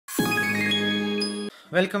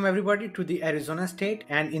Welcome everybody to the Arizona State,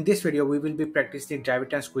 and in this video we will be practicing driver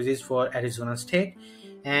test quizzes for Arizona State,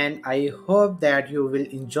 and I hope that you will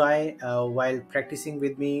enjoy while practicing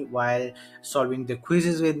with me, while solving the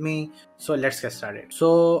quizzes with me. So let's get started.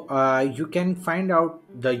 So you can find out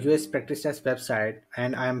the US practice test website,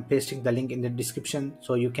 and I am pasting the link in the description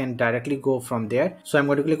so you can directly go from there. So I'm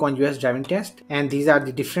going to click on US driving test, and these are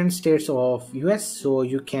the different states of US, so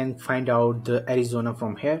you can find out the Arizona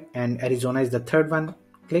from here, and Arizona is the third one.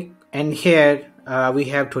 Click, and here we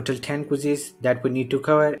have total 10 quizzes that we need to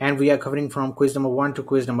cover, and we are covering from quiz number 1 to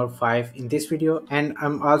quiz number 5 in this video. And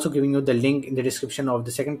I'm also giving you the link in the description of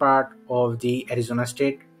the second part of the Arizona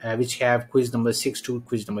State, which have quiz number 6 to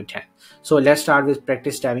quiz number 10. So let's start with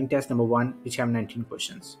practice driving test number 1, which have 19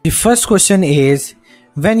 questions. The first question is,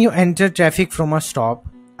 when you enter traffic from a stop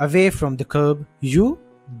away from the curb,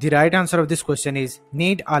 the right answer of this question is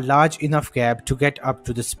need a large enough gap to get up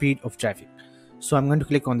to the speed of traffic. So I'm going to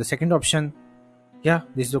click on the second option. Yeah,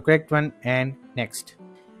 this is the correct one, and next.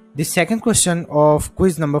 The second question of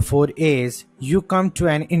quiz number 4 is, you come to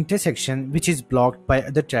an intersection which is blocked by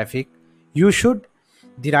other traffic.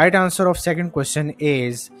 The right answer of second question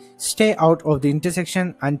is stay out of the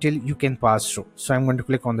intersection until you can pass through. So I'm going to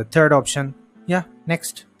click on the third option. Yeah,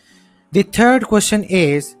 next. The third question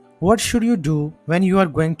is, what should you do when you are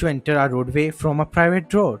going to enter a roadway from a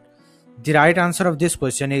private road? The right answer of this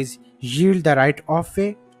question is yield the right of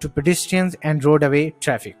way to pedestrians and roadway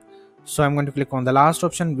traffic. So I'm going to click on the last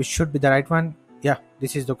option, which should be the right one. Yeah,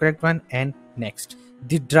 this is the correct one, and next.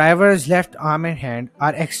 The driver's left arm and hand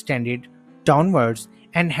are extended downwards,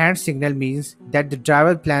 and hand signal means that the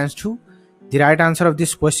driver plans to. The right answer of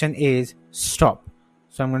this question is stop.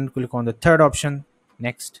 So I'm going to click on the third option.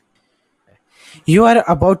 Next. You are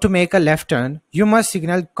about to make a left turn. You must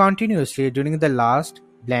signal continuously during the last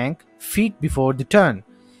blank feet before the turn.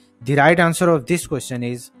 The right answer of this question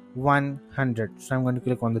is 100. So I'm going to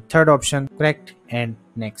click on the third option. Correct, and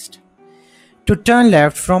next. To turn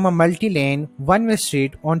left from a multi-lane one-way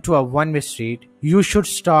street onto a one-way street, you should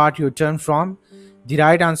start your turn from. The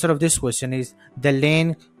right answer of this question is the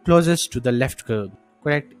lane closest to the left curb.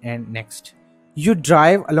 Correct, and next. You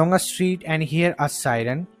drive along a street and hear a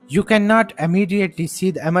siren. You cannot immediately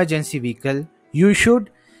see the emergency vehicle.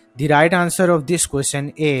 The right answer of this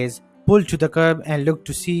question is pull to the curb and look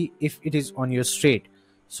to see if it is on your street.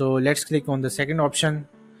 So let's click on the second option.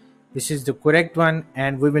 This is the correct one,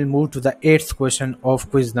 and we will move to the 8th question of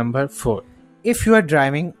quiz number 4. If you are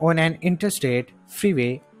driving on an interstate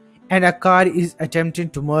freeway and a car is attempting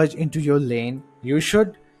to merge into your lane,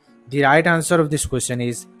 the right answer of this question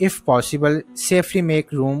is, if possible, safely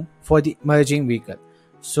make room for the merging vehicle.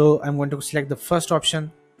 So I'm going to select the first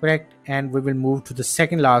option. Correct, and we will move to the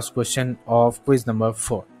second last question of quiz number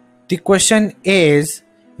 4. The question is,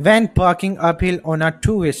 when parking uphill on a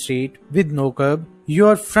two-way street with no curb,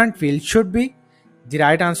 your front wheel should be. The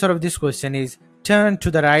right answer of this question is turn to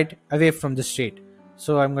the right away from the street.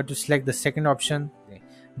 So I'm going to select the second option.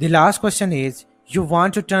 The last question is, you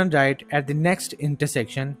want to turn right at the next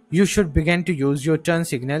intersection. You should begin to use your turn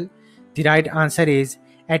signal. The right answer is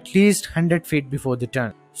at least 100 feet before the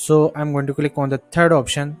turn. So I'm going to click on the third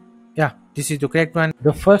option. Yeah, this is the correct one.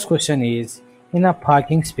 The first question is, in a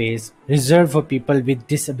parking space reserved for people with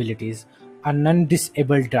disabilities, a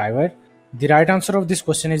non-disabled driver. The right answer of this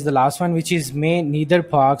question is the last one, which is may neither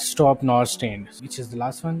park, stop nor stand, which is the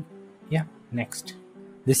last one. Yeah, next.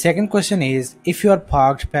 The second question is, if you are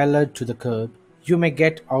parked parallel to the curb, you may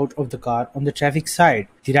get out of the car on the traffic side.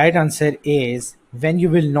 The right answer is when you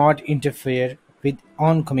will not interfere with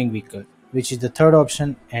oncoming vehicle, which is the third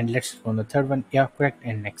option, and let's go on the third one. Yeah, correct,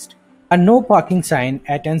 and next. A no parking sign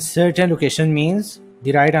at a certain location means.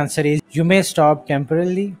 The right answer is you may stop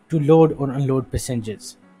temporarily to load or unload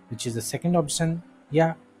passengers, which is the second option.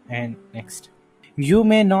 Yeah, and next. You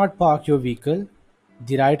may not park your vehicle.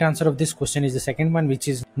 The right answer of this question is the second one, which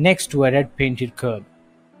is next to a red painted curb.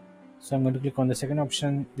 So I'm going to click on the second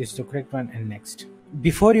option. This is the correct one, and next.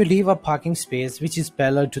 Before you leave a parking space which is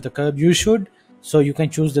parallel to the curb, so you can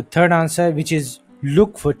choose the third answer, which is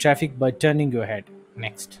look for traffic by turning your head.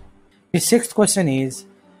 Next. The sixth question is,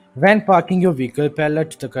 when parking your vehicle parallel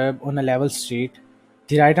to the curb on a level street,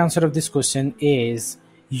 the right answer of this question is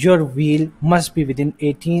your wheel must be within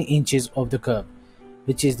 18 inches of the curb,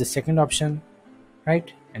 which is the second option.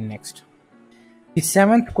 Right, and next. The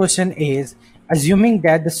seventh question is, assuming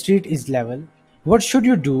that the street is level, what should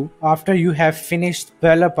you do after you have finished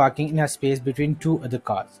parallel parking in a space between two other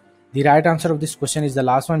cars? The right answer of this question is the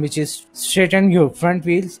last one, which is straighten your front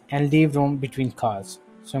wheels and leave room between cars.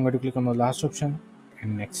 So I'm going to click on the last option,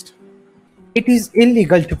 and next. It is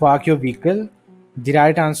illegal to park your vehicle The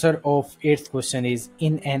right answer of eighth question is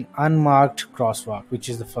in an unmarked crosswalk, which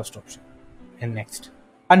is the first option. And next.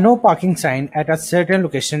 A no parking sign at a certain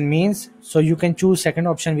location means, so you can choose second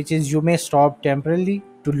option, which is you may stop temporarily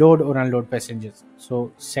to load or unload passengers.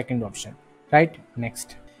 So second option, right?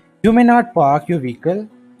 Next. You may not park your vehicle.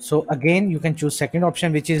 So again, you can choose second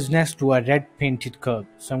option, which is next to a red painted curb.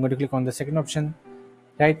 So I'm going to click on the second option,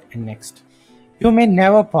 right? And next. You may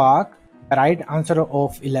never park. The right answer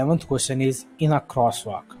of 11th question is in a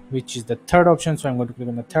crosswalk, which is the third option. So I'm going to click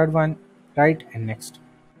on the third one, right? And next.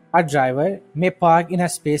 A driver may park in a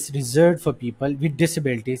space reserved for people with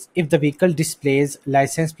disabilities if the vehicle displays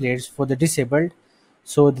license plates for the disabled.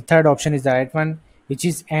 So the third option is the right one, which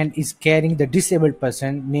is and is carrying the disabled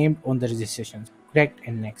person named on the registration. Correct.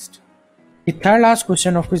 And next. The third last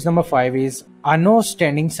question of quiz number 5 is a no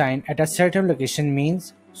standing sign at a certain location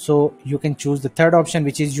means, so you can choose the third option,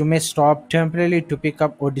 which is you may stop temporarily to pick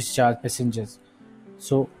up or discharge passengers.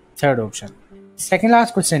 So third option. Second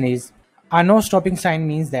last question is a no stopping sign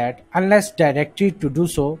means that unless directed to do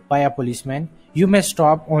so by a policeman, you may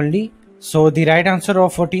stop only. So the right answer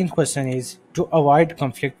of 14th question is to avoid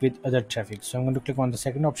conflict with other traffic. So I'm going to click on the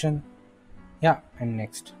second option. Yeah, and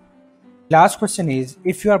next. Last question is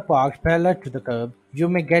if you are parked parallel to the curb, you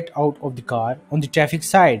may get out of the car on the traffic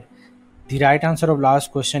side. The right answer of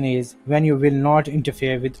last question is when you will not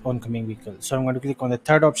interfere with oncoming vehicle. So I'm going to click on the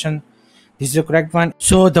third option. This is the correct one.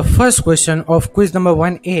 So the first question of quiz number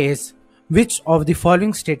 1 is which of the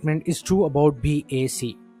following statement is true about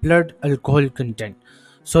BAC, blood alcohol content?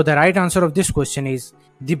 So the right answer of this question is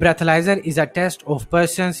the breathalyzer is a test of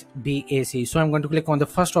person's BAC. So I'm going to click on the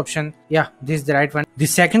first option. Yeah, this is the right one. The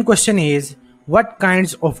second question is what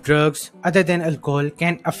kinds of drugs other than alcohol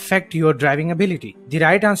can affect your driving ability? The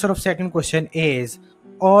right answer of second question is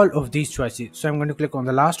all of these choices. So I'm going to click on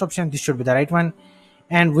the last option. This should be the right one.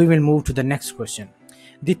 And we will move to the next question.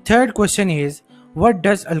 The third question is what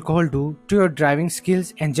does alcohol do to your driving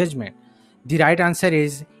skills and judgment? The right answer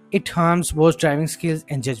is it harms both driving skills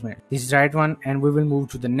and judgment. This is the right one, and we will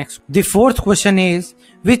move to the next. The fourth question is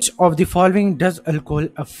which of the following does alcohol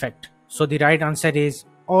affect? So the right answer is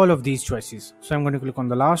all of these choices. So I'm going to click on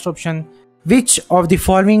the last option. Which of the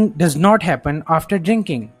following does not happen after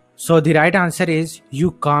drinking? So the right answer is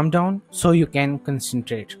you calm down so you can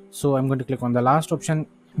concentrate. So I'm going to click on the last option.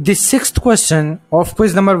 The sixth question of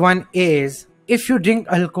quiz number 1 is if you drink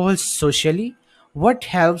alcohol socially, what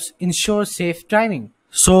helps ensure safe driving?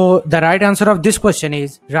 So the right answer of this question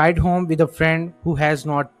is ride home with a friend who has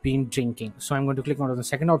not been drinking. So I'm going to click on the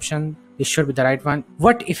second option. This should be the right one.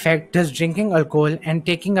 What effect does drinking alcohol and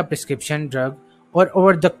taking a prescription drug or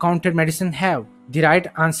over-the-counter medicine have? The right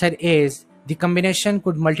answer is the combination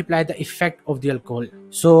could multiply the effect of the alcohol.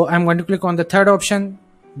 So I'm going to click on the third option.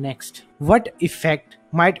 Next. What effect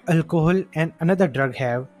might alcohol and another drug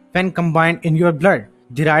have when combined in your blood?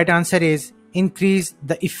 The right answer is increase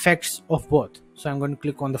the effects of both. So I'm going to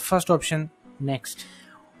click on the first option. Next.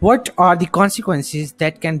 What are the consequences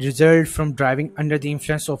that can result from driving under the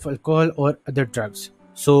influence of alcohol or other drugs?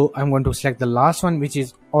 So I'm going to select the last one, which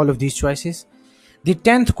is all of these choices. The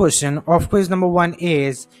 10th question of quiz number 1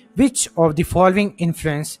 is which of the following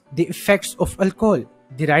influence the effects of alcohol?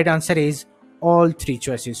 The right answer is all three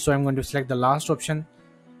choices. So I'm going to select the last option,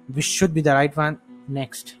 which should be the right one.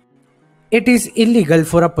 Next. It is illegal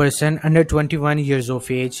for a person under 21 years of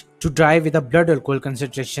age to drive with a blood alcohol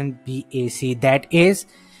concentration BAC. That is,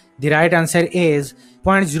 the right answer is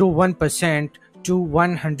 0.01% to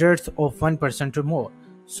 1/100th of 1% or more.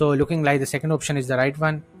 So looking like the second option is the right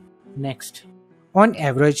one. Next. On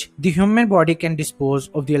average, the human body can dispose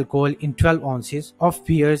of the alcohol in 12 ounces of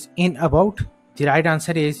beers in about. The right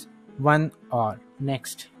answer is 1 hour.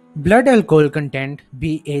 Next. Blood alcohol content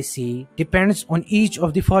BAC depends on each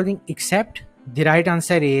of the following except. The right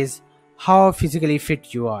answer is how physically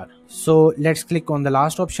fit you are. So let's click on the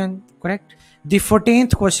last option. Correct. The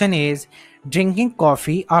 14th question is drinking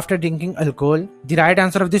coffee after drinking alcohol. The right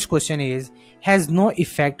answer of this question is has no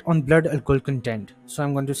effect on blood alcohol content. So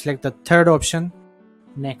I'm going to select the third option.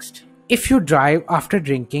 Next. If you drive after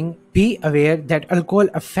drinking, be aware that alcohol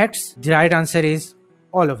affects. The right answer is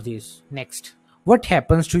all of these. Next. What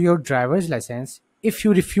happens to your driver's license if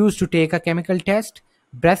you refuse to take a chemical test,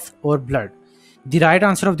 breath or blood? The right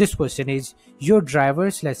answer of this question is your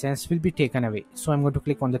driver's license will be taken away. So I'm going to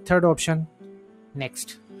click on the third option.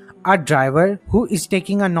 Next. A driver who is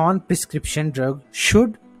taking a non-prescription drug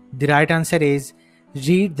should. The right answer is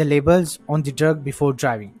read the labels on the drug before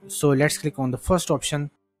driving. So let's click on the first option.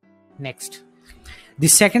 Next. The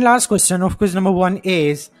second last question of quiz number 1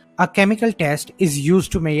 is a chemical test is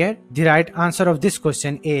used to measure. The right answer of this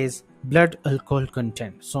question is blood alcohol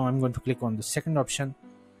content. So I'm going to click on the second option.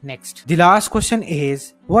 Next, the last question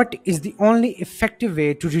is, what is the only effective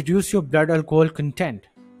way to reduce your blood alcohol content?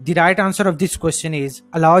 The right answer of this question is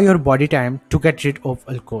allow your body time to get rid of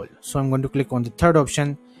alcohol. So I'm going to click on the third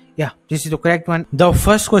option. Yeah, this is the correct one. The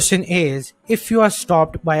first question is, if you are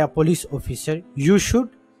stopped by a police officer, you should.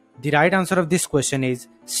 The right answer of this question is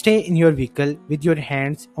stay in your vehicle with your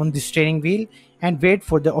hands on the steering wheel and wait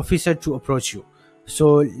for the officer to approach you.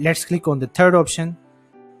 So let's click on the third option.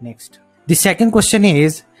 Next, the second question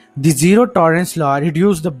is, the zero tolerance law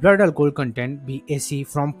reduced the blood alcohol content BAC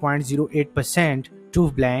from 0.08%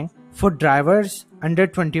 to blank for drivers under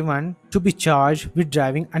 21 to be charged with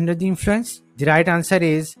driving under the influence. The right answer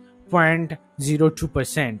is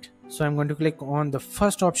 0.02%. So I'm going to click on the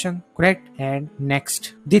first option, correct, and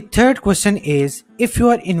next. The third question is, if you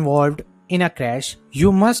are involved in a crash,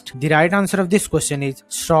 you must. The right answer of this question is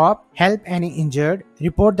stop, help any injured,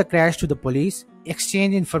 report the crash to the police,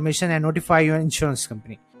 exchange information and notify your insurance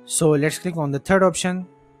company. So let's click on the third option,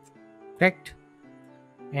 correct,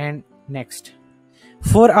 and next.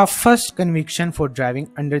 For a first conviction for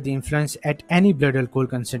driving under the influence at any blood alcohol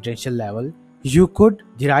concentration level, you could.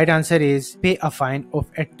 The right answer is pay a fine of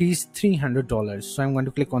at least $300. So I'm going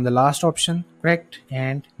to click on the last option, correct,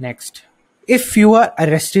 and next. If you are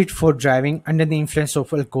arrested for driving under the influence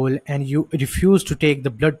of alcohol and you refuse to take the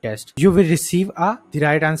blood test, you will receive a. The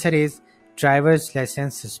right answer is driver's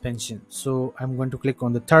license suspension. So I'm going to click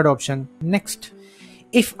on the third option, next.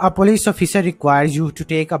 If a police officer requires you to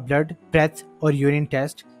take a blood, breath or urine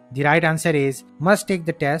test, the right answer is must take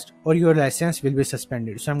the test or your license will be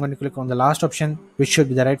suspended. So I'm going to click on the last option, which should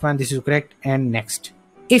be the right one. This is correct, and next.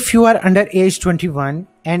 If you are under age 21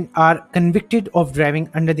 and are convicted of driving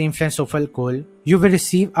under the influence of alcohol, you will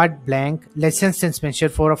receive a blank license suspension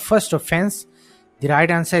for a first offense. The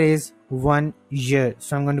right answer is 1 year.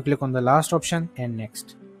 So I'm going to click on the last option, and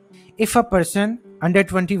next. If a person under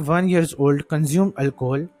 21 years old consumes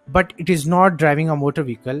alcohol but it is not driving a motor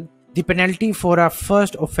vehicle, the penalty for a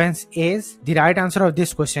first offense is. The right answer of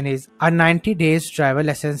this question is a 90 days driver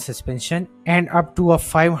license suspension and up to a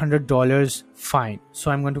 $500 fine.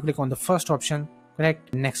 So I'm going to click on the first option,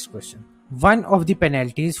 correct. Next question. One of the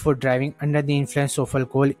penalties for driving under the influence of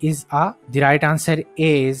alcohol is a. The right answer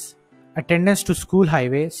is attendance to school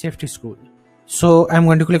highway safety school. So I'm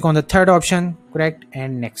going to click on the third option, correct,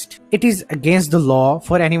 and next. It is against the law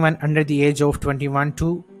for anyone under the age of 21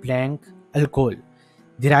 to blank alcohol.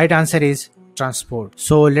 The right answer is transport.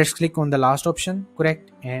 So let's click on the last option,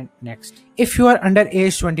 correct, and next. If you are under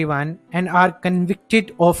age 21 and are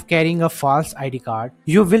convicted of carrying a false ID card,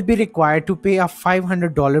 you will be required to pay a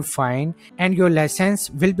 $500 fine and your license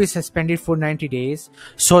will be suspended for 90 days.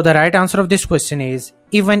 So the right answer of this question is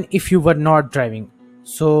even if you were not driving.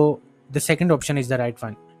 So the second option is the right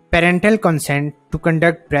one. Parental consent to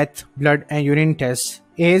conduct breath, blood and urine tests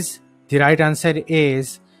is. The right answer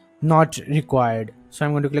is not required. So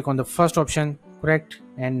I'm going to click on the first option, correct,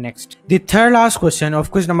 and next. The third last question of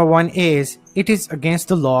quiz number 1 is, it is against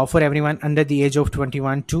the law for everyone under the age of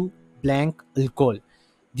 21 to blank alcohol.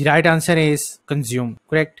 The right answer is consume,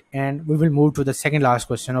 correct, and we will move to the second last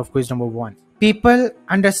question of quiz number 1. People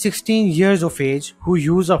under 16 years of age who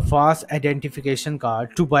use a false identification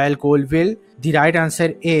card to buy alcohol will. The right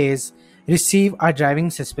answer is receive a driving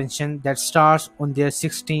suspension that starts on their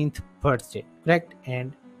 16th birthday, correct,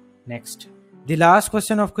 and next. The last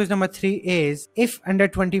question of quiz number 3 is, if under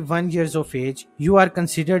 21 years of age, you are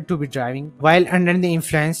considered to be driving while under the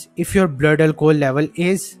influence if your blood alcohol level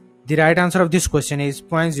is. The right answer of this question is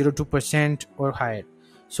 0.02% or higher.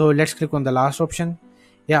 So let's click on the last option.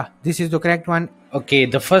 Yeah, this is the correct one. Okay,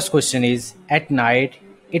 the first question is, at night,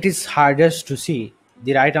 it is hardest to see.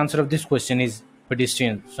 The right answer of this question is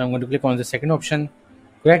pedestrian. So I'm going to click on the second option,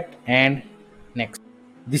 correct, and next.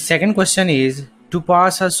 The second question is, to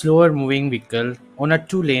pass a slower moving vehicle on a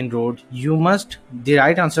 2-lane road, you must. The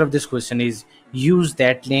right answer of this question is use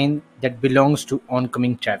that lane that belongs to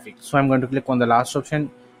oncoming traffic. So I'm going to click on the last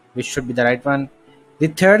option, which should be the right one. The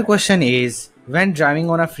third question is, when driving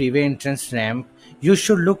on a freeway entrance ramp, you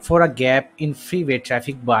should look for a gap in freeway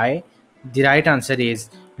traffic by. The right answer is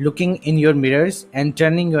looking in your mirrors and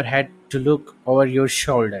turning your head to look over your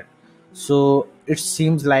shoulder. So it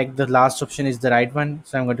seems like the last option is the right one.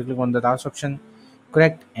 So I'm going to click on the last option,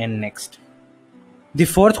 correct, and next. The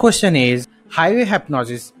fourth question is, highway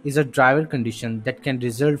hypnosis is a driver condition that can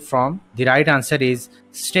result from. The right answer is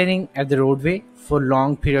staring at the roadway for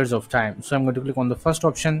long periods of time. So I'm going to click on the first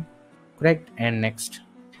option, correct, and next.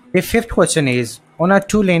 The fifth question is, on a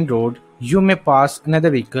 2-lane road, you may pass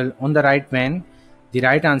another vehicle on the right when. The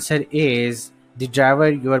right answer is the driver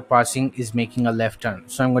you are passing is making a left turn.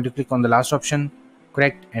 So I'm going to click on the last option,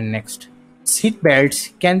 correct, and next. Seat belts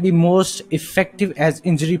can be most effective as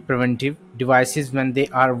injury preventive devices when they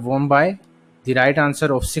are worn by. The right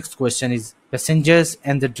answer of sixth question is passengers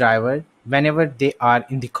and the driver whenever they are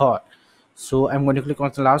in the car. So I'm going to click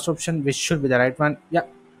on the last option, which should be the right one. Yeah,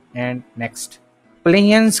 and next.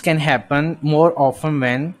 Collisions can happen more often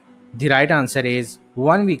when the right answer is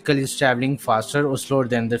one vehicle is traveling faster or slower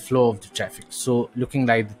than the flow of the traffic. So looking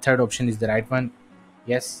like the third option is the right one.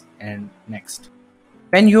 Yes, and next.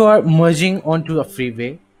 When you are merging onto a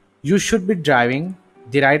freeway, you should be driving.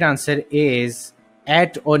 The right answer is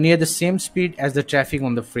at or near the same speed as the traffic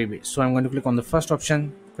on the freeway. So I'm going to click on the first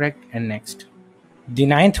option, correct, and next. The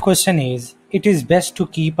ninth question is, it is best to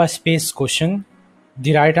keep a space cushion.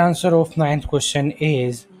 The right answer of ninth question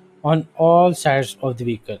is on all sides of the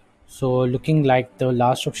vehicle. So looking like the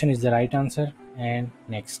last option is the right answer, and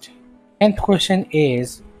next. 10th question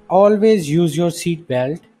is, always use your seat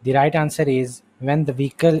belt. The right answer is when the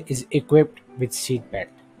vehicle is equipped with seat belt.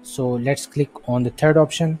 So let's click on the third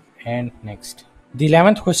option and next. The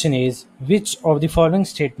 11th question is, which of the following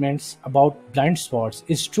statements about blind spots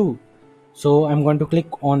is true? So I'm going to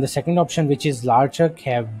click on the second option, which is large truck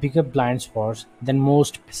have bigger blind spots than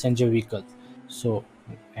most passenger vehicles. So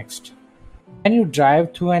next. When you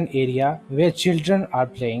drive through an area where children are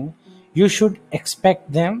playing, you should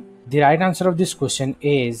expect them. The right answer of this question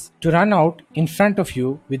is to run out in front of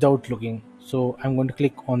you without looking. So I'm going to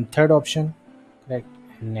click on third option, correct,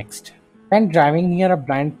 and next. When driving near a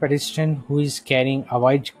blind pedestrian who is carrying a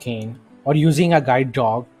white cane or using a guide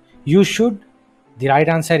dog, you should. The right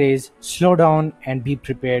answer is slow down and be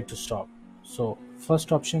prepared to stop. So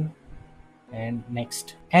first option and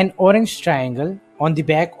next. An orange triangle on the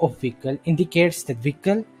back of vehicle indicates that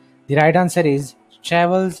vehicle. The right answer is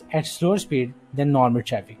travels at slower speed than normal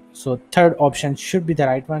traffic. So third option should be the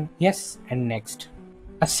right one. Yes, and next.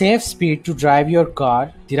 A safe speed to drive your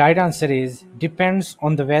car. The right answer is depends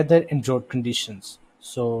on the weather and road conditions.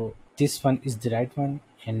 So this one is the right one,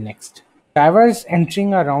 and next. Drivers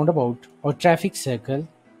entering a roundabout or traffic circle.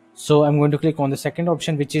 So I'm going to click on the second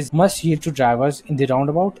option, which is must yield to drivers in the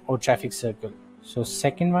roundabout or traffic circle. So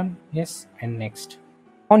second one, yes, and next.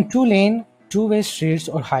 On two-lane, two-way streets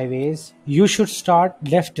or highways, you should start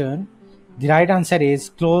left turn. The right answer is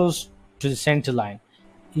close to the center line.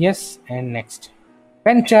 Yes, and next.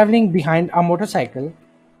 When traveling behind a motorcycle,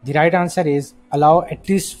 the right answer is allow at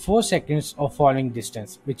least 4 seconds of following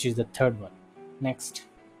distance, which is the third one. Next.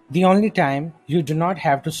 The only time you do not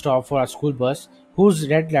have to stop for a school bus whose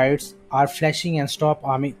red lights are flashing and stop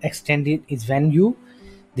arm extended is when you.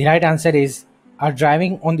 The right answer is are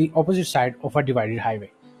driving on the opposite side of a divided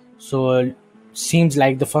highway. So seems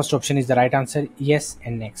like the first option is the right answer. Yes,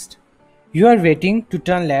 and next. You are waiting to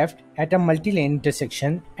turn left at a multi-lane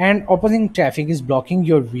intersection and opposing traffic is blocking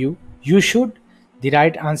your view. You should. The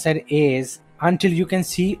right answer is until you can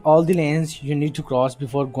see all the lanes you need to cross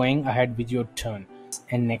before going ahead with your turn.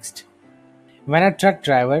 And next. When a truck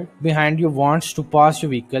driver behind you wants to pass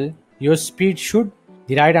your vehicle, your speed should.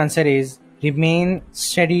 The right answer is remain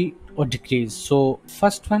steady or decrease. So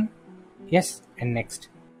first one, yes, and next.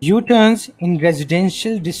 U-turns in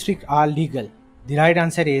residential district are legal. The right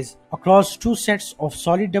answer is across two sets of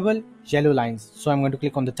solid double yellow lines. So I'm going to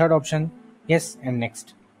click on the third option, yes, and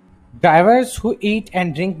next. Drivers who eat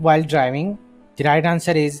and drink while driving, the right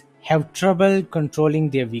answer is have trouble controlling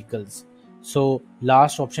their vehicles. So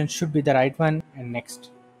last option should be the right one, and next.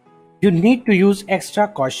 You need to use extra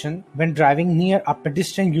caution when driving near a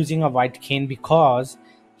pedestrian using a white cane because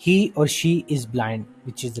he or she is blind,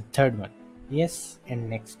 which is the third one. Yes, and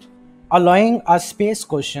next. Allowing a space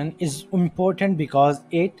cushion is important because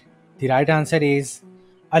it, the right answer is,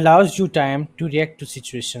 allows you time to react to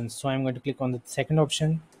situations. So I'm going to click on the second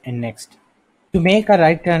option and next. To make a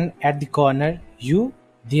right turn at the corner, you,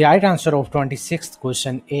 the right answer of 26th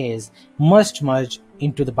question is must merge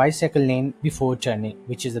into the bicycle lane before turning,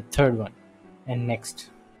 which is the third one. And next.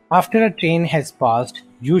 After a train has passed,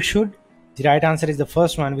 you should. The right answer is the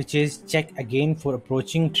first one, which is check again for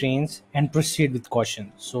approaching trains and proceed with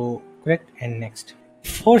caution. So correct, and next.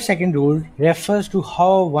 4-second rule refers to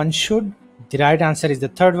how one should. The right answer is the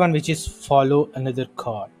third one, which is follow another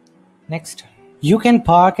car. Next. You can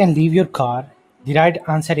park and leave your car. The right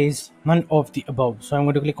answer is none of the above. So I'm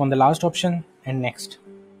going to click on the last option and next.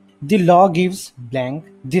 The law gives blank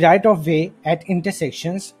the right of way at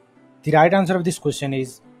intersections. The right answer of this question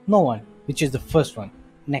is no one, which is the first one.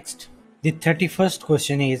 Next. The 31st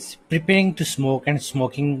question is preparing to smoke and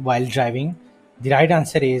smoking while driving. The right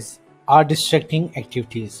answer is are distracting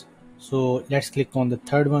activities. So let's click on the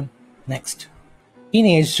third one. Next.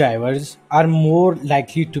 Teenage drivers are more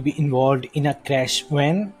likely to be involved in a crash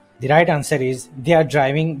when the right answer is they are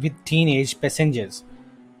driving with teenage passengers.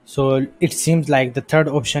 So it seems like the third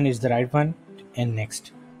option is the right one. And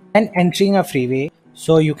next. And entering a freeway,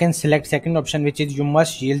 so you can select second option, which is you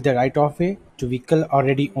must yield the right of way to vehicle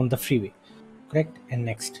already on the freeway. Correct. And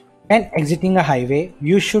next. When exiting a highway,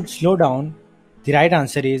 you should slow down. The right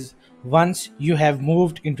answer is once you have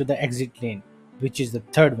moved into the exit lane, which is the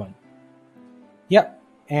third one. Yeah,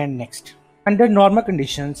 and next. Under normal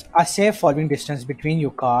conditions, a safe following distance between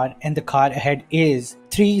your car and the car ahead is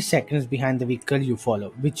 3 seconds behind the vehicle you follow,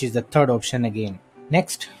 which is the third option again.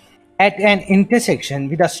 Next. At an intersection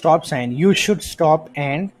with a stop sign, you should stop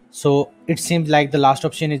and so it seems like the last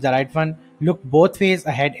option is the right one. Look both ways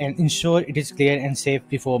ahead and ensure it is clear and safe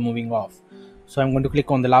before moving off. So I'm going to click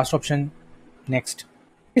on the last option. Next.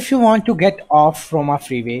 If you want to get off from a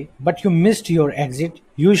freeway but you missed your exit,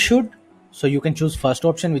 you should so you can choose first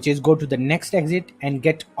option, which is go to the next exit and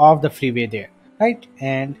get off the freeway there, right?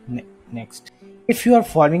 And next. If you are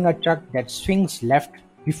following a truck that swings left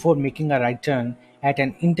before making a right turn at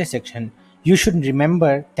an intersection, you should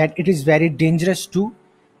remember that it is very dangerous too.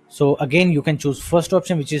 So again, you can choose first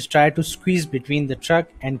option, which is try to squeeze between the truck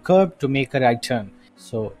and curb to make a right turn.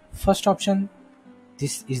 So first option,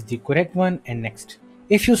 this is the correct one. And next.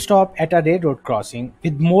 If you stop at a railroad crossing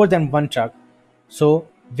with more than one truck, so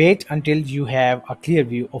wait until you have a clear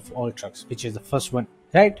view of all trucks, which is the first one,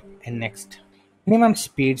 right? And next. Minimum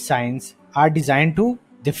speed signs are designed to,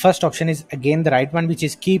 the first option is again the right one, which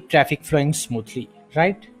is keep traffic flowing smoothly,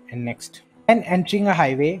 right? And next. When entering a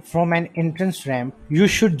highway from an entrance ramp, you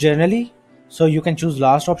should generally, so you can choose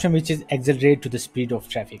last option, which is accelerate to the speed of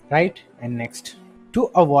traffic, right? And next. To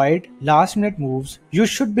avoid last minute moves, you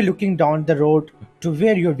should be looking down the road to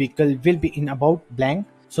where your vehicle will be in about blank.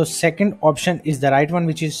 So second option is the right one,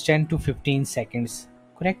 which is 10 to 15 seconds.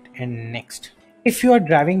 Correct. And next. If you are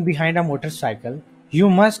driving behind a motorcycle, you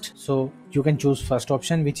must, so you can choose first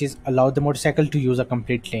option, which is allow the motorcycle to use a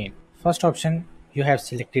complete lane. First option, you have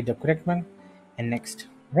selected the correct one. And next.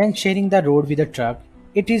 When sharing the road with a truck,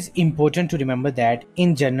 it is important to remember that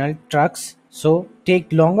in general trucks so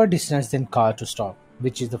take longer distance than car to stop,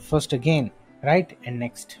 which is the first again, right? And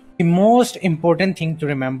next. The most important thing to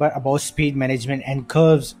remember about speed management and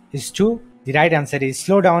curves is to, the right answer is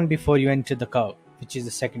slow down before you enter the curve, which is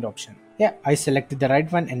the second option. Yeah, I selected the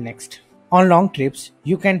right one. And next. On long trips,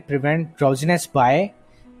 you can prevent drowsiness by,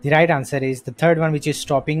 the right answer is the third one, which is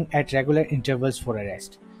stopping at regular intervals for a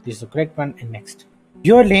rest. This is the correct one. And next.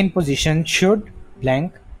 Your lane position should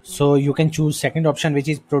blank, so you can choose second option, which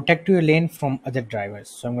is protect your lane from other drivers.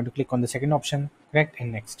 So I'm going to click on the second option, correct.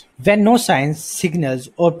 And next. When no signs, signals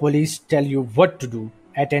or police tell you what to do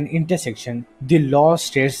at an intersection, the law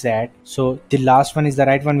states that, so the last one is the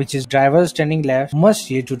right one, which is drivers turning left must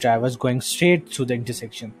yield to drivers going straight through the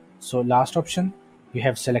intersection. So last option, you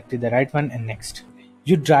have selected the right one. And next.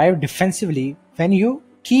 You drive defensively when you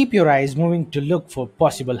keep your eyes moving to look for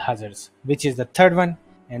possible hazards, which is the third one.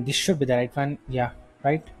 And this should be the right one. Yeah,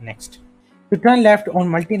 right. Next. To turn left on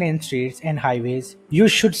multi-lane streets and highways, you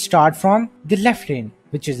should start from the left lane,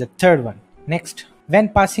 which is the third one. Next. When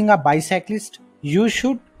passing a bicyclist, you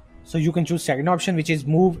should, so you can choose second option, which is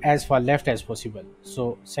move as far left as possible.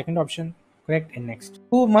 So second option, correct. And next.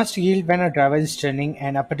 Who must yield when a driver is turning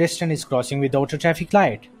and a pedestrian is crossing without a traffic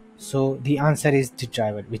light? So the answer is the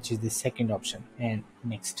driver, which is the second option. And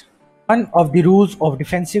next. One of the rules of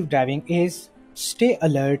defensive driving is stay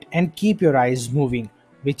alert and keep your eyes moving,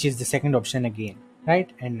 which is the second option again,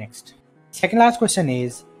 right? And next. Second last question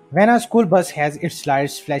is, when a school bus has its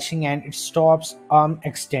lights flashing and it stops arm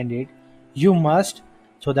extended, you must,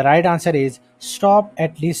 so the right answer is stop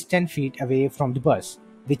at least 10 feet away from the bus,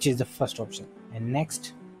 which is the first option. And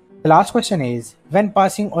next. The last question is, when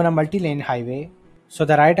passing on a multi-lane highway, so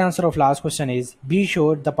the right answer of last question is be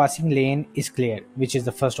sure the passing lane is clear, which is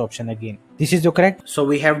the first option again. This is the correct. So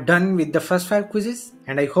we have done with the first 5 quizzes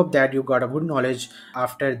and I hope that you got a good knowledge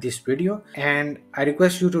after this video, and I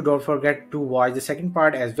request you to don't forget to watch the second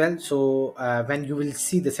part as well. So when you will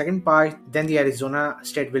see the second part, then the Arizona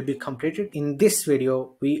state will be completed. In this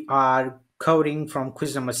video we are covering from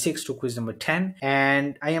quiz number 6 to quiz number 10,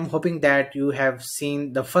 and I am hoping that you have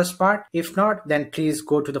seen the first part. If not, then please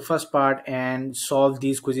go to the first part and solve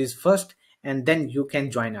these quizzes first, and then you can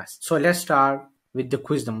join us. So let's start with the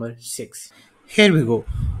quiz number 6. Here we go.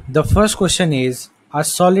 The first question is, a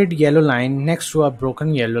solid yellow line next to a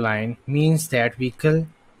broken yellow line means that vehicle,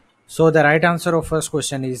 so the right answer of first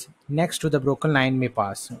question is next to the broken line may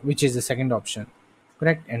pass, which is the second option,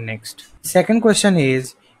 correct. And next. Second question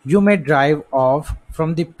is, you may drive off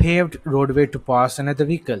from the paved roadway to pass another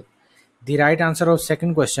vehicle. The right answer of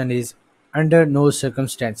second question is under no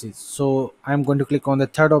circumstances. So I'm going to click on the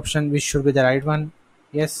third option, which should be the right one.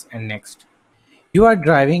 Yes, and next. You are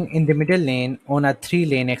driving in the middle lane on a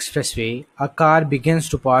three-lane expressway. A car begins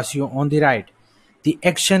to pass you on the right. The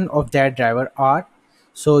action of that driver are,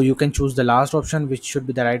 so you can choose the last option, which should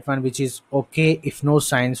be the right one, which is okay if no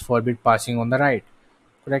signs forbid passing on the right.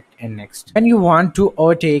 Correct, and next. When you want to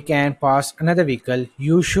overtake and pass another vehicle,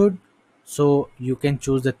 you should, so you can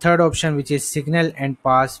choose the third option, which is signal and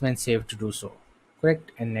pass when safe to do so.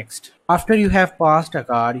 Correct, and next. After you have passed a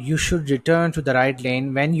car, you should return to the right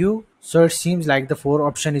lane when you, so it seems like the fourth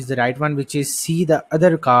option is the right one, which is see the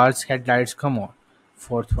other car's headlights come on.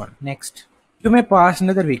 Fourth one. Next. You may pass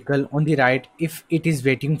another vehicle on the right if it is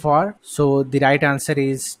waiting for, so the right answer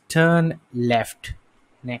is turn left.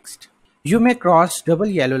 Next. You may cross double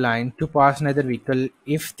yellow line to pass another vehicle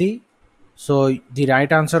if the, so the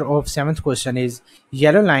right answer of seventh question is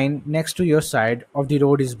yellow line next to your side of the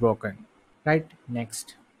road is broken. Right?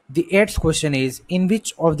 Next. The eighth question is in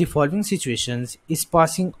which of the following situations is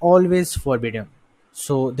passing always forbidden?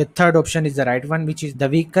 So the third option is the right one, which is the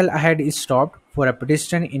vehicle ahead is stopped for a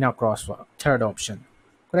pedestrian in a crosswalk. Third option.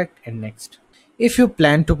 Correct. And next. If you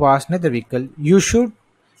plan to pass another vehicle, you should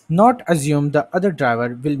not assume the other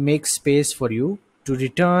driver will make space for you to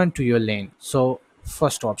return to your lane. So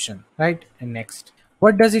first option, right? And next.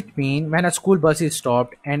 What does it mean when a school bus is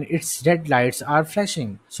stopped and its red lights are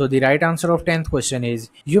flashing? So the right answer of 10th question is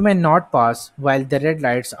you may not pass while the red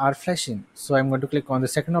lights are flashing. So I'm going to click on the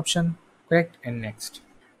second option, correct, and next.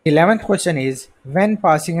 The 11th question is when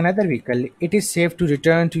passing another vehicle, it is safe to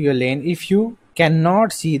return to your lane if you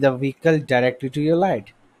cannot see the vehicle directly to your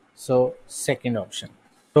right. So second option.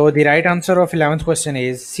 So the right answer of 11th question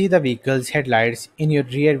is see the vehicle's headlights in your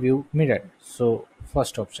rear view mirror. So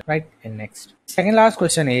first option, right? And next. Second last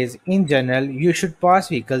question is in general you should pass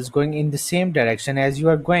vehicles going in the same direction as you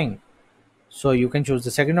are going. So you can choose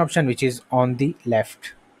the second option, which is on the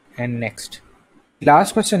left. And next. The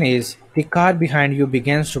last question is the car behind you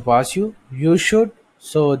begins to pass you. You should.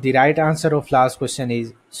 So the right answer of last question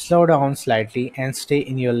is slow down slightly and stay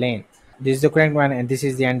in your lane. This is the correct one, and this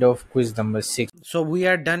is the end of quiz number 6. So we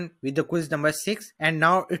are done with the quiz number 6, and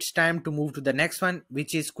now it's time to move to the next one,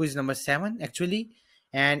 which is quiz number 7 actually,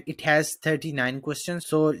 and it has 39 questions.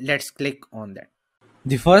 So let's click on that.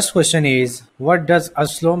 The first question is what does a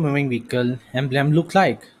slow moving vehicle emblem look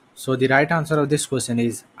like? So the right answer of this question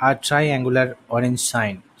is a triangular orange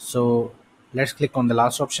sign. So let's click on the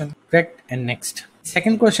last option. Correct, and next.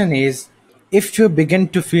 Second question is if you begin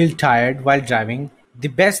to feel tired while driving, the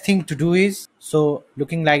best thing to do is, so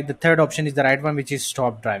looking like the third option is the right one, which is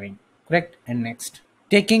stop driving. Correct, and next.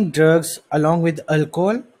 Taking drugs along with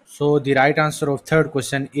alcohol. So the right answer of third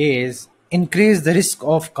question is increase the risk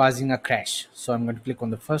of causing a crash. So I'm going to click on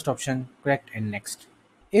the first option, correct, and next.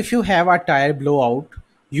 If you have a tire blowout,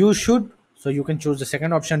 you should, so you can choose the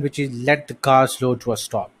second option, which is let the car slow to a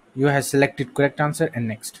stop. You have selected correct answer, and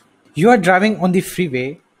next. You are driving on the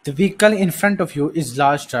freeway. The vehicle in front of you is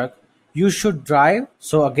large truck. You should drive.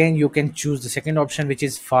 So again, you can choose the second option, which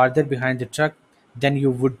is farther behind the truck than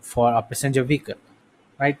you would for a passenger vehicle.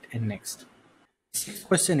 Right, and next. Sixth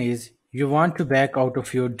question is you want to back out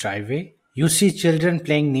of your driveway. You see children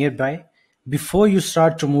playing nearby. Before you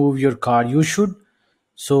start to move your car, you should.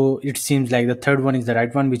 So it seems like the third one is the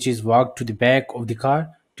right one, which is walk to the back of the car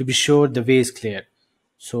to be sure the way is clear.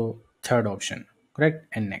 So third option, correct,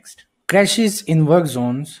 and next. Crashes in work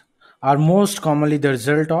zones are most commonly the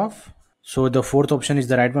result of. So the fourth option is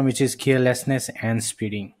the right one, which is carelessness and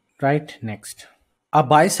speeding. Right, next. A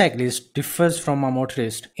bicyclist differs from a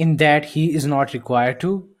motorist in that he is not required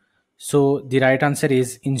to. So the right answer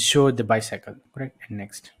is insure the bicycle. Correct. And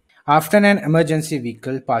next. After an emergency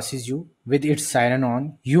vehicle passes you with its siren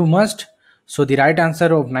on, you must. So the right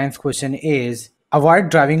answer of ninth question is avoid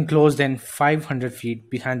driving close than 500 feet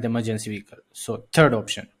behind the emergency vehicle. So third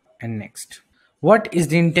option. And next. What is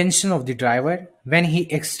the intention of the driver when he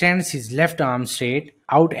extends his left arm straight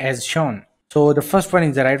out as shown? So the first one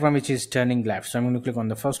is the right one, which is turning left. So I'm going to click on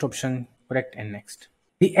the first option, correct, and next.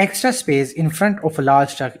 The extra space in front of a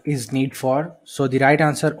large truck is need for. So the right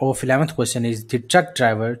answer of 11th question is the truck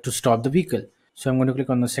driver to stop the vehicle. So I'm going to click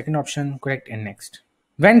on the second option, correct, and next.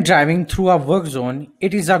 When driving through a work zone,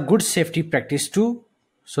 it is a good safety practice to.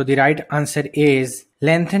 So the right answer is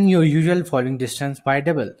lengthen your usual following distance by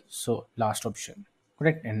double. So last option,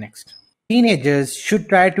 correct, and next. Teenagers should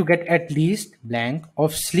try to get at least blank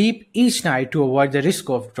of sleep each night to avoid the risk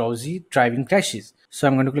of drowsy driving crashes. So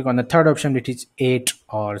I'm going to click on the third option, which is 8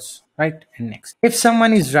 hours, right? And next. If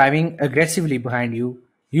someone is driving aggressively behind you,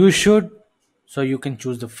 you should, So you can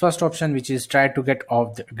choose the first option, which is try to get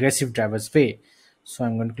off the aggressive driver's way. So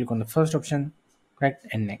I'm going to click on the first option, correct,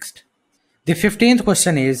 and next. The 15th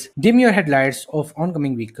question is dim your headlights of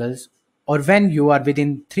oncoming vehicles or when you are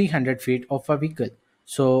within 300 feet of a vehicle.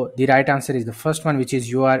 So the right answer is the first one, which is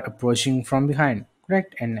you are approaching from behind,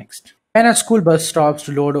 correct, and next. When a school bus stops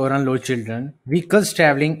to load or unload children, vehicles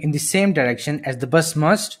traveling in the same direction as the bus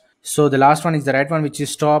must. So the last one is the right one, which is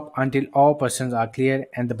stop until all persons are clear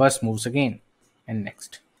and the bus moves again. And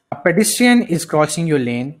next. A pedestrian is crossing your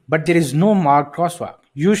lane, but there is no marked crosswalk.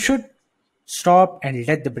 You should stop and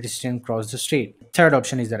let the pedestrian cross the street. Third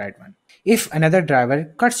option is the right one. If another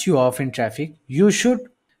driver cuts you off in traffic, you should.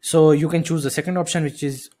 So you can choose the second option, which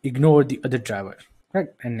is ignore the other driver. Right.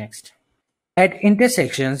 And next. At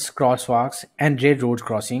intersections, crosswalks, and railroad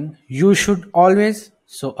crossing, you should always.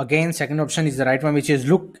 So again, second option is the right one, which is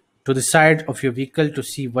look to the side of your vehicle to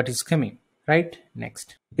see what is coming. Right.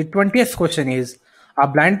 Next. The 20th question is a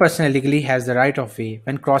blind person illegally has the right of way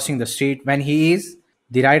when crossing the street when he is.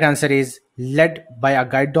 The right answer is led by a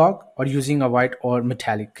guide dog or using a white or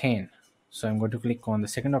metallic cane. So I'm going to click on the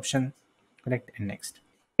second option, correct, and next.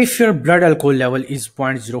 If your blood alcohol level is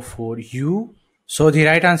 0.04 U, so the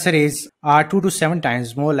right answer is are 2 to 7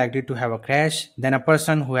 times more likely to have a crash than a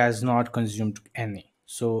person who has not consumed any.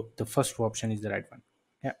 So the first option is the right one.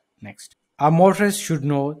 Yeah, next. A motorist should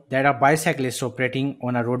know that a bicyclist operating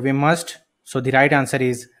on a roadway must. So the right answer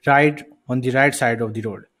is ride on the right side of the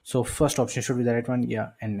road. So first option should be the right one. Yeah,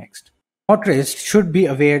 and next. Motorists should be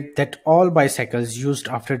aware that all bicycles used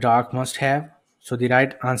after dark must have. So the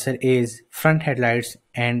right answer is front headlights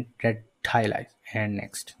and red tail lights. And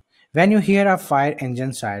next. When you hear a fire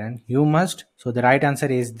engine siren, you must. So the right answer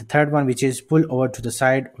is the third one, which is pull over to the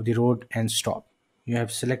side of the road and stop. You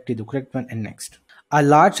have selected the correct one, and next. A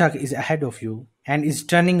large truck is ahead of you and is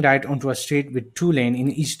turning right onto a street with two lanes in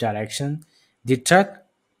each direction. The truck,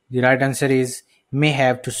 the right answer is may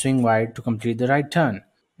have to swing wide to complete the right turn.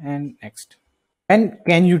 And next. When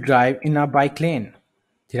can you drive in a bike lane?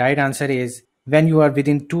 The right answer is when you are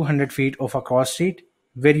within 200 feet of a cross street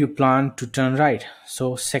where you plan to turn right.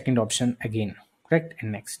 So second option again, correct,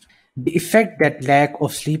 and next. The effect that lack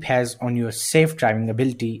of sleep has on your safe driving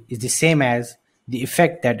ability is the same as the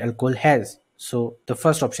effect that alcohol has. So the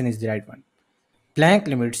first option is the right one. Planck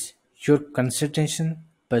limits your concentration,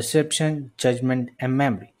 perception, judgment, and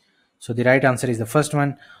memory. So the right answer is the first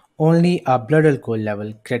one. Only a blood alcohol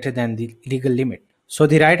level greater than the legal limit. So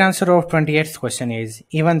the right answer of 28th question is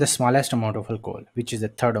even the smallest amount of alcohol, which is the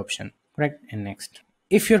third option. Correct. And next.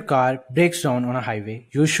 If your car breaks down on a highway,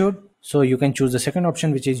 you should. So you can choose the second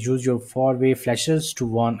option, which is use your four-way flashers to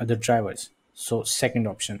warn other drivers. So second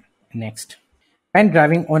option. Next. When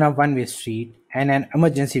driving on a one-way street and an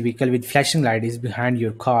emergency vehicle with flashing light is behind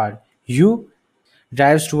your car, you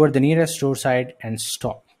drives toward the nearest roadside and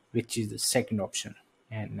stop, which is the second option.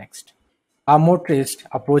 And next. A motorist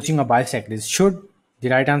approaching a bicyclist should. The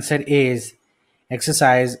right answer is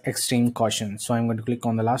exercise extreme caution. So I'm going to click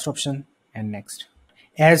on the last option and next.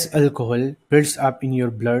 As alcohol builds up in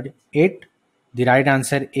your blood, it. The right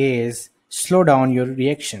answer is slow down your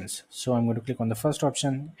reactions. So I'm going to click on the first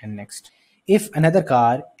option and next. If another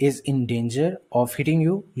car is in danger of hitting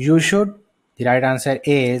you, you should. The right answer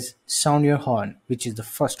is sound your horn, which is the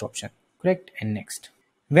first option. Correct. And next.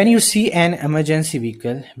 When you see an emergency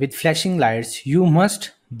vehicle with flashing lights, you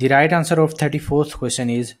must. The right answer of 34th question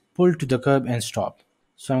is pull to the curb and stop.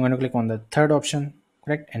 So I'm going to click on the third option.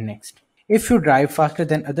 Correct. And next. If you drive faster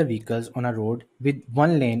than other vehicles on a road with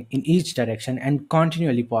one lane in each direction and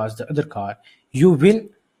continually pass the other car, you will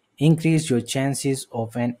increase your chances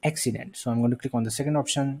of an accident. So I'm going to click on the second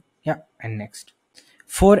option. Yeah, and next.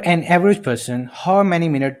 For an average person, how many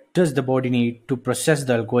minutes does the body need to process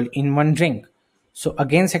the alcohol in one drink? So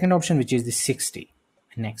again, second option, which is the 60.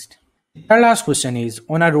 Next. Our last question is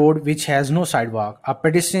on a road which has no sidewalk, a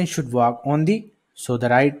pedestrian should walk on the. So the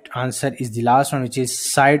right answer is the last one, which is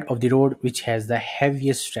side of the road which has the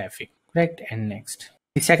heaviest traffic. Correct. And next.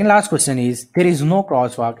 The second last question is there is no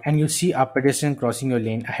crosswalk and you see a pedestrian crossing your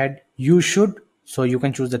lane ahead. You should. So you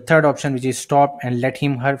can choose the third option, which is stop and let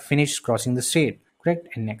him her finish crossing the street. Correct.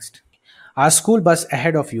 And next. A school bus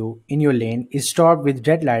ahead of you in your lane is stopped with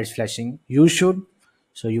red lights flashing. You should.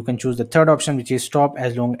 So you can choose the third option, which is stop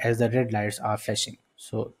as long as the red lights are flashing.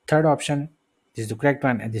 So third option, this is the correct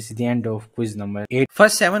one, and this is the end of quiz number 8.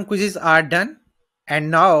 First 7 quizzes are done,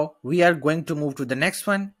 and now we are going to move to the next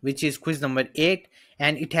one, which is quiz number 8,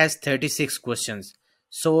 and it has 36 questions.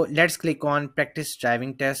 So let's click on practice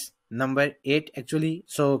driving test number 8 actually.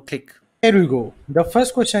 So click. Here we go. The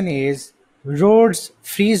first question is roads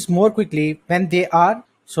freeze more quickly when they are.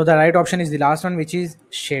 So the right option is the last one, which is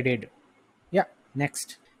shaded. Yeah,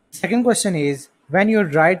 next. Second question is, when your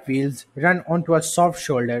right wheels run onto a soft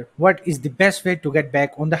shoulder, what is the best way to get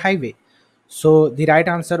back on the highway? So the right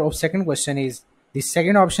answer of second question is the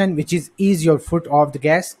second option, which is ease your foot off the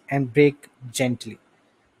gas and brake gently.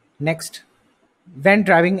 Next, when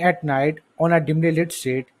driving at night on a dimly lit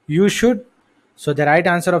street, you should. So the right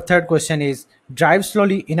answer of third question is drive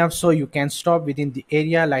slowly enough so you can stop within the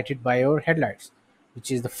area lighted by your headlights,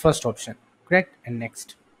 which is the first option. Correct? And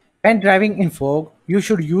next. When driving in fog, you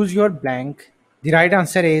should use your blank. The right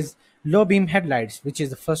answer is low beam headlights, which is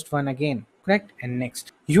the first one again. Correct? And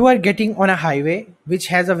next. You are getting on a highway which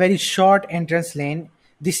has a very short entrance lane.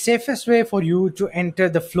 The safest way for you to enter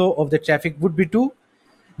the flow of the traffic would be to.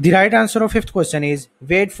 The right answer of fifth question is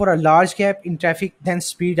wait for a large gap in traffic, then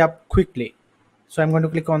speed up quickly. So I'm going to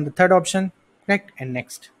click on the third option. Correct? And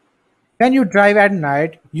next. When you drive at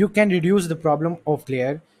night, you can reduce the problem of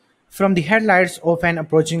glare from the headlights of an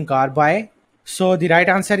approaching car by. So the right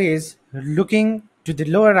answer is looking to the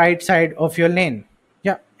lower right side of your lane.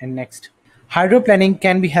 Yeah, and next. Hydroplaning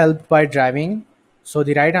can be helped by driving. So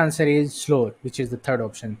the right answer is slow, which is the third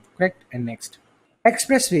option. Correct? And next.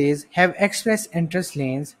 Expressways have express entrance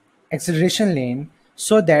lanes, acceleration lane,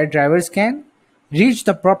 so that drivers can reach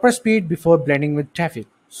the proper speed before blending with traffic.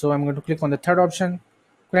 So I'm going to click on the third option.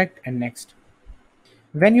 Correct? And next.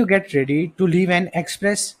 When you get ready to leave an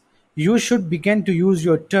express, you should begin to use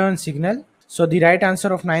your turn signal. So the right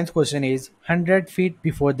answer of ninth question is 100 feet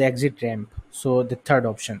before the exit ramp. So the third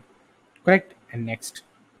option. Correct? And next.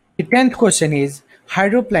 The 10th question is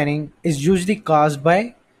hydroplaning is usually caused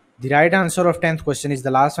by. The right answer of 10th question is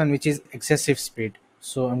the last one, which is excessive speed.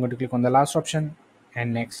 So I'm going to click on the last option.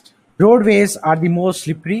 And next. Roadways are the most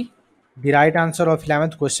slippery. The right answer of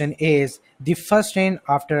 11th question is the first rain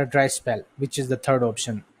after a dry spell, which is the third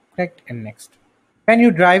option. Correct? And next. When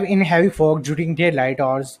you drive in heavy fog during daylight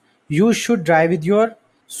hours, you should drive with your.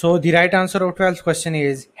 So the right answer of 12th question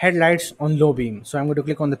is headlights on low beam. So I'm going to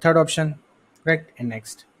click on the third option. Correct? And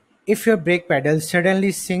next. If your brake pedal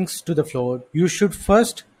suddenly sinks to the floor, you should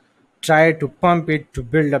first try to pump it to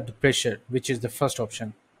build up the pressure, which is the first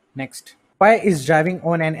option. Next. Why is driving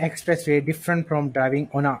on an expressway different from driving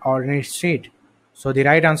on an ordinary street? So the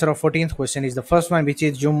right answer of 14th question is the first one, which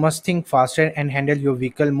is you must think faster and handle your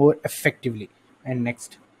vehicle more effectively. And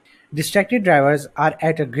next. Distracted drivers are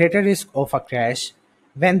at a greater risk of a crash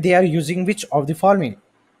when they are using which of the following?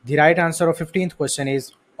 The right answer of 15th question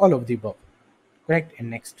is all of the above. Correct? And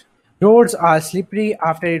next. Roads are slippery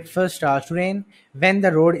after it first starts to rain. When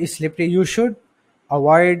the road is slippery, you should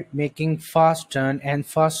avoid making fast turn and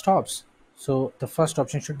fast stops. So the first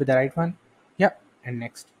option should be the right one. Yeah. And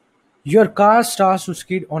next. Your car starts to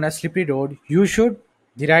skid on a slippery road. You should.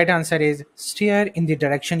 The right answer is steer in the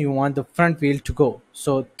direction you want the front wheel to go.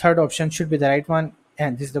 So third option should be the right one,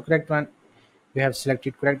 and this is the correct one. We have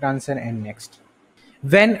selected correct answer. And next.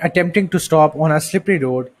 When attempting to stop on a slippery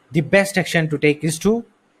road, the best action to take is to.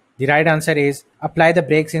 The right answer is apply the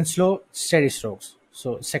brakes in slow, steady strokes.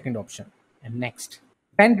 So second option. And next.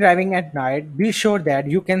 When driving at night, be sure that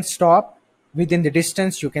you can stop within the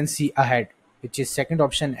distance you can see ahead, which is second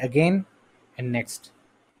option again. And next.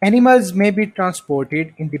 Animals may be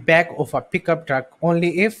transported in the back of a pickup truck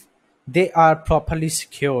only if they are properly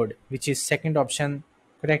secured, which is second option.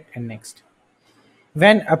 Correct. And next.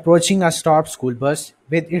 When approaching a stopped school bus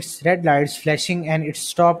with its red lights flashing and its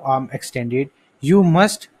stop arm extended, you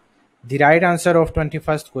must. The right answer of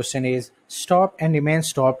 21st question is stop and remain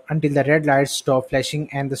stopped until the red lights stop flashing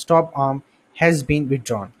and the stop arm has been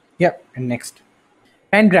withdrawn. Yep, and next.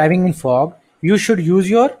 When driving in fog, you should use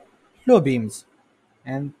your low beams.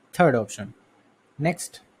 And third option.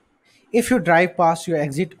 Next. If you drive past your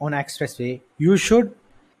exit on expressway, you should.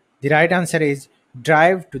 The right answer is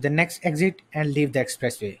drive to the next exit and leave the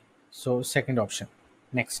expressway. So second option.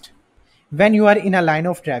 Next. When you are in a line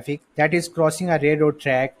of traffic that is crossing a railroad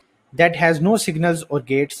track that has no signals or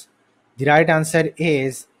gates, the right answer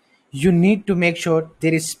is you need to make sure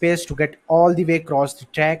there is space to get all the way across the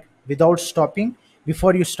track without stopping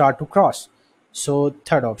before you start to cross. So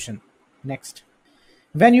third option. Next.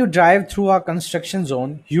 When you drive through a construction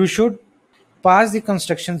zone, you should pass the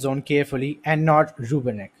construction zone carefully and not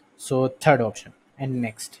rubberneck. So third option. And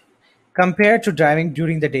next. Compared to driving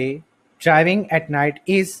during the day, driving at night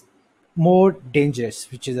is more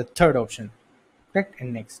dangerous, which is the third option. Correct?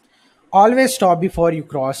 And next. Always stop before you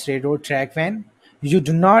cross railroad track when you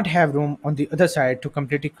do not have room on the other side to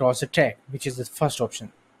completely cross the track, which is the first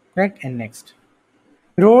option. Correct? And next.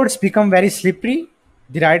 Roads become very slippery.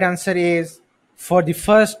 The right answer is for the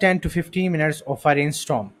first 10 to 15 minutes of a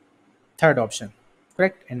rainstorm. Third option.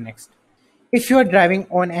 Correct? And next. If you are driving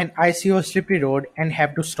on an icy or slippery road and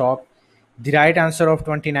have to stop, The right answer of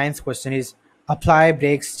 29th question is apply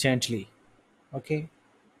brakes gently. Okay,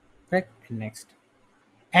 correct. And next,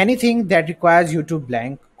 anything that requires you to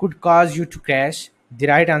blank could cause you to crash. The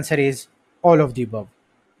right answer is all of the above.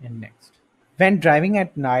 And next, when driving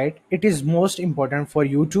at night, it is most important for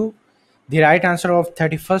you to. The right answer of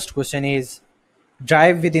 31st question is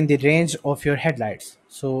drive within the range of your headlights.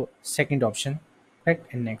 So second option,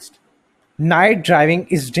 correct. And next, night driving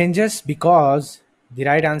is dangerous because the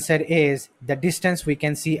right answer is the distance we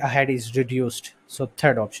can see ahead is reduced. So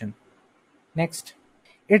third option. Next,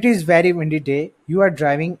 it is very windy day. You are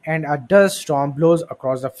driving and a dust storm blows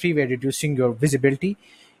across the freeway, reducing your visibility.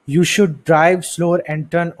 You should drive slower and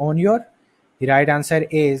turn on your. The right answer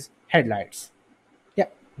is headlights. Yeah,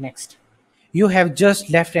 next. You have just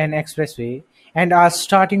left an expressway and are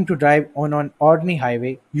starting to drive on an ordinary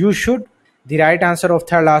highway. You should. The right answer of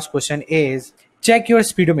third last question is check your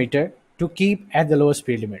speedometer to keep at the low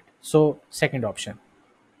speed limit. So second option.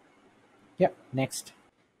 Yeah, next.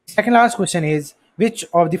 Second last question is which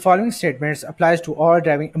of the following statements applies to all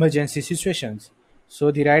driving emergency situations?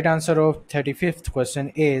 So the right answer of 35th question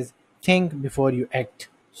is think before you act.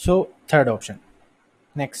 So third option.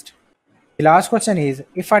 Next. The last question is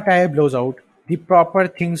if a tire blows out, the proper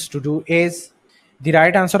things to do is. The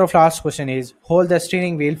right answer of last question is hold the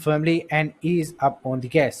steering wheel firmly and ease up on the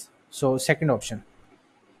gas. So second option.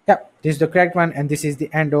 Yeah, this is the correct one, and this is the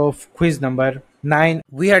end of quiz number 9.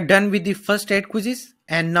 We are done with the first 8 quizzes,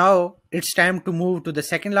 and now it's time to move to the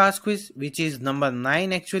second last quiz, which is number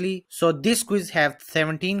 9 actually. So this quiz have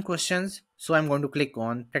 17 questions. So I'm going to click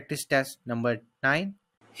on practice test number 9.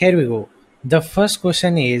 Here we go. The first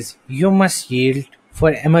question is you must yield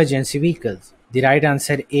for emergency vehicles. The right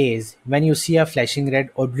answer is when you see a flashing red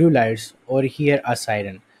or blue lights or hear a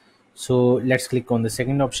siren. So let's click on the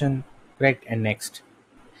second option. Correct. And next.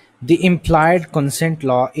 The implied consent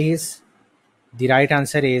law is. The right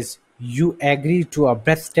answer is you agree to a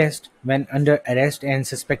breath test when under arrest and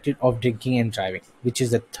suspected of drinking and driving, which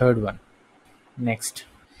is the third one. Next.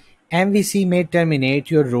 MVC may terminate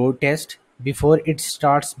your road test before it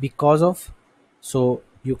starts because of. So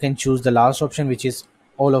you can choose the last option, which is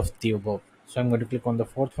all of the above. So I'm going to click on the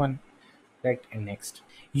fourth one. Right. And next.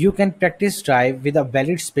 You can practice drive with a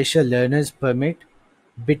valid special learner's permit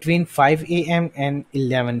between 5 a.m. and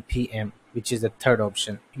 11 p.m., which is the third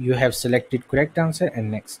option. You have selected correct answer.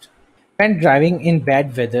 And next. When driving in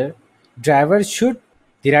bad weather, drivers should.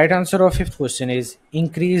 The right answer of fifth question is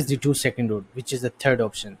increase the 2-second rule, which is the third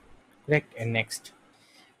option. Correct. And next.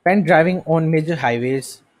 When driving on major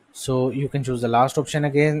highways, so you can choose the last option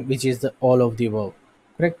again, which is the all of the above.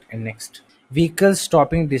 Correct. And next. Vehicle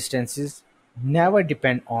stopping distances never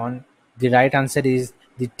depend on. The right answer is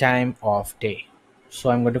the time of day. So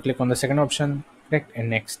I'm going to click on the second option. Correct. And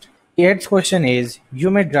next. The eighth question is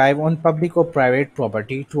you may drive on public or private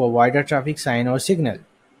property to avoid a traffic sign or signal.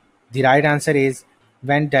 The right answer is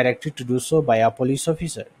when directed to do so by a police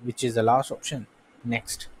officer, which is the last option.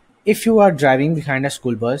 Next. If you are driving behind a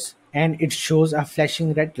school bus and it shows a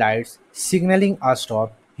flashing red lights signaling a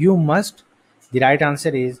stop, you must. The right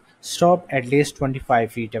answer is stop at least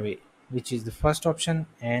 25 feet away, which is the first option.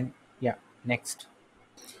 And yeah, next.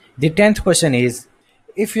 The 10th question is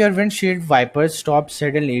if your windshield wipers stop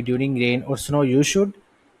suddenly during rain or snow, you should.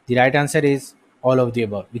 The right answer is all of the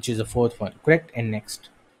above, which is the fourth one. Correct. And next.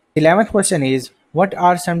 The 11th question is what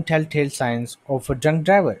are some telltale signs of a drunk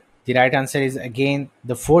driver? The right answer is again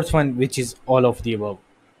the fourth one, which is all of the above.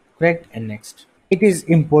 Correct. And next. It is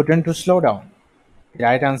important to slow down. The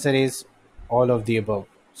right answer is all of the above.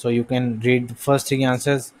 So you can read the first three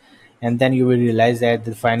answers and then you will realize that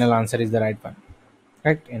the final answer is the right one.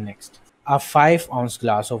 Correct. And next. A 5-ounce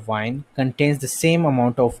glass of wine contains the same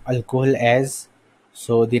amount of alcohol as.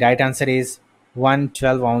 So the right answer is 1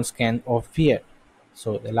 12-ounce can of beer.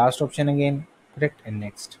 So the last option again. Correct. And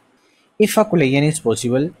next. If a collision is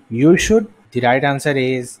possible, you should. The right answer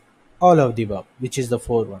is all of the above, which is the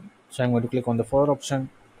fourth one. So I'm going to click on the fourth option.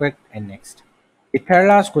 Correct. And next. The third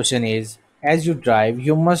last question is as you drive,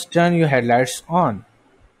 you must turn your headlights on.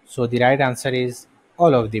 So the right answer is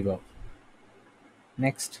all of the above.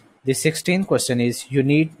 Next. The 16th question is you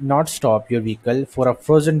need not stop your vehicle for a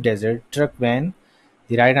frozen desert truck when.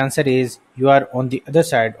 The right answer is you are on the other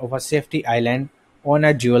side of a safety island on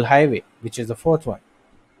a dual highway, which is the fourth one.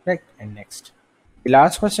 Correct. And next. The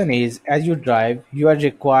last question is as you drive, you are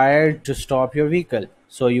required to stop your vehicle.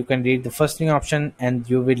 So you can read the first thing option and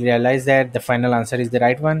you will realize that the final answer is the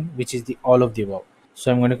right one, which is the all of the above.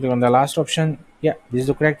 So I'm going to click on the last option. Yeah, this is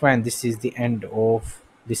the correct one. This is the end of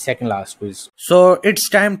the second last quiz. So it's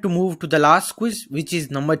time to move to the last quiz, which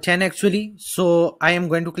is number 10 actually. So I am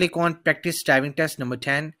going to click on practice driving test number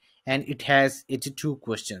 10. and it has 82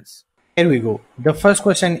 questions. Here we go. The first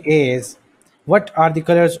question is, what are the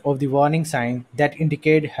colors of the warning sign that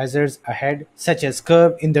indicate hazards ahead, such as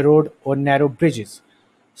curve in the road or narrow bridges?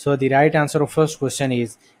 So the right answer of first question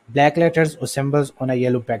is black letters or symbols on a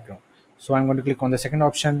yellow background. So I'm going to click on the second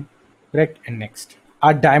option, correct, and next.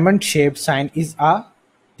 A diamond shaped sign is a,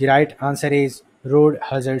 the right answer is road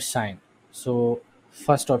hazard sign. So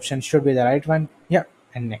first option should be the right one. Yeah,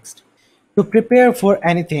 and next. To prepare for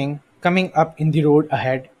anything coming up in the road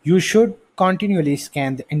ahead, you should continually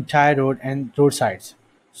scan the entire road and roadsides.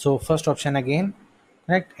 So first option again,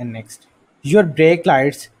 correct, and next. Your brake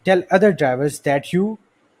lights tell other drivers that you,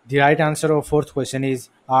 the right answer of fourth question is,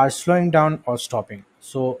 are slowing down or stopping.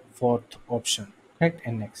 So fourth option, correct,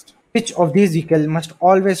 and next. Which of these vehicles must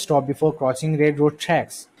always stop before crossing railroad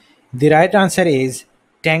tracks? The right answer is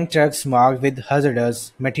tank trucks marked with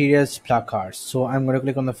hazardous materials placards. So I'm going to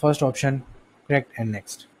click on the first option, correct, and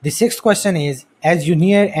next. The sixth question is, as you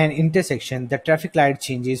near an intersection, the traffic light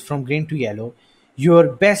changes from green to yellow. Your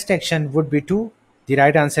best action would be to, the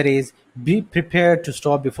right answer is, be prepared to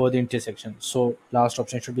stop before the intersection. So last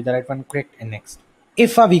option should be the right one, correct, and next.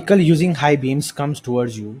 If a vehicle using high beams comes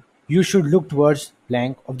towards you, you should look towards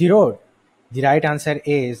blank of the road. The right answer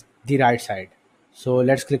is the right side. So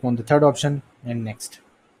let's click on the third option and next.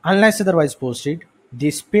 Unless otherwise posted,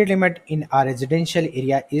 the speed limit in a residential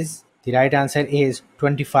area is, the right answer is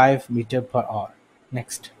 25 meters per hour.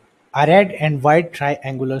 Next. A red and white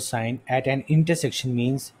triangular sign at an intersection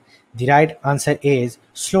means, the right answer is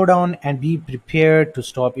slow down and be prepared to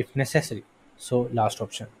stop if necessary. So last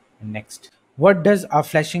option. Next. What does a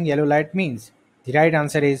flashing yellow light means? The right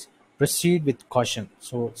answer is proceed with caution.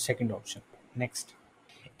 So second option. Next.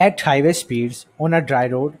 At highway speeds on a dry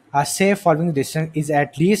road, a safe following distance is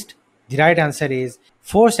at least, the right answer is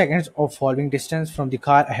 4 seconds of following distance from the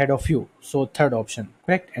car ahead of you. So third option,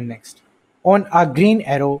 correct, and next. On a green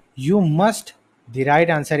arrow, you must, the right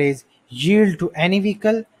answer is yield to any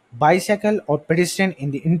vehicle, bicycle or pedestrian in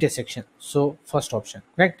the intersection. So first option,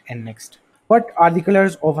 correct, and next. What are the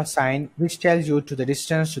colors of a sign which tells you to the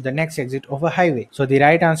distance to the next exit of a highway? So the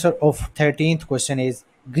right answer of 13th question is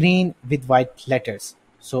green with white letters.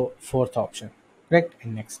 So fourth option, correct,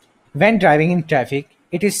 and next. When driving in traffic,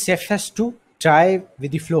 it is safest to drive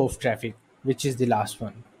with the flow of traffic, which is the last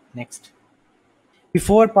one. Next.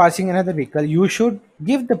 Before passing another vehicle, you should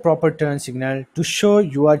give the proper turn signal to show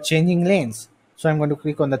you are changing lanes. So I'm going to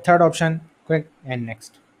click on the third option, correct, and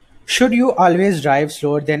next. Should you always drive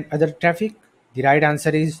slower than other traffic? The right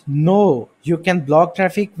answer is no. You can block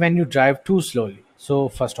traffic when you drive too slowly. So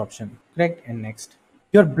first option, correct, and next.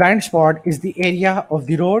 Your blind spot is the area of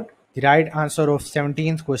the road. The right answer of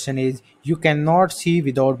 17th question is you cannot see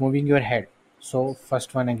without moving your head. So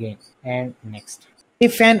first one again and next.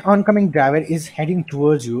 If an oncoming driver is heading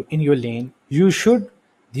towards you in your lane, you should,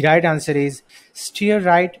 the right answer is steer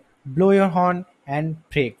right, blow your horn and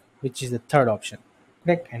brake, which is the third option.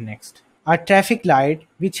 Correct, and next. A traffic light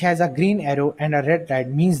which has a green arrow and a red light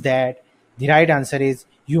means that, the right answer is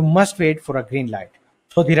you must wait for a green light.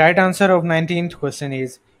 So the right answer of 19th question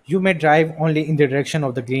is you may drive only in the direction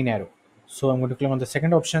of the green arrow. So I'm going to click on the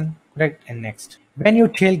second option, correct, and next. When you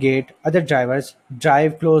tailgate, other drivers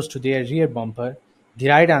drive close to their rear bumper. The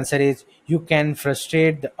right answer is you can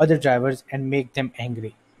frustrate the other drivers and make them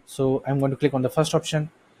angry. So I'm going to click on the first option,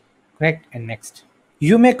 correct, and next.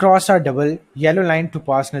 You may cross a double yellow line to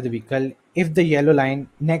pass another vehicle if the yellow line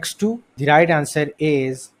next to, the right answer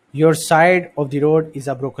is your side of the road is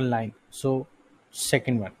a broken line. So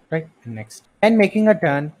second one, right, and next. And making a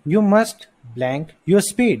turn, you must blank your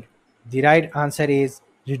speed. The right answer is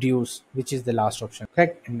reduce, which is the last option,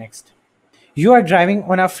 correct, and next. You are driving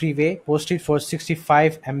on a freeway posted for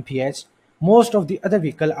 65 mph. Most of the other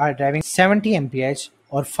vehicles are driving 70 mph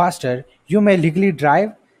or faster. You may legally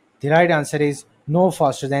drive. The right answer is no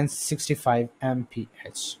faster than 65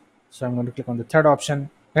 mph. So I'm going to click on the third option,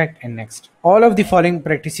 correct, and next. All of the following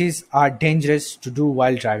practices are dangerous to do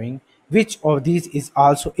while driving. Which of these is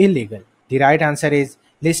also illegal? The right answer is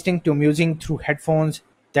listening to music through headphones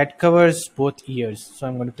that covers both ears. So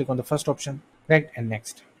I'm going to click on the first option, correct, and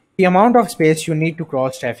next. The amount of space you need to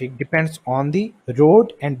cross traffic depends on the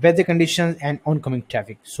road and weather conditions and oncoming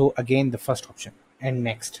traffic. So again, the first option. And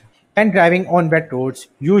next. When driving on wet roads,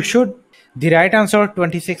 you should, the right answer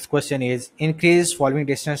 26th question is increase following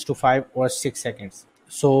distance to 5 or 6 seconds.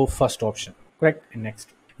 So first option, correct, and next.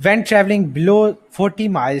 When traveling below 40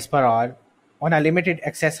 miles per hour on a limited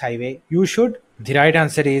access highway, you should, the right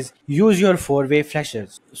answer is use your four-way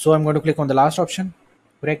flashers. So I'm going to click on the last option,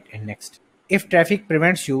 correct, and next. If traffic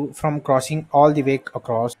prevents you from crossing all the way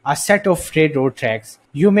across a set of straight road tracks,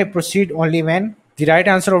 you may proceed only when, The right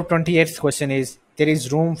answer of 28th question is there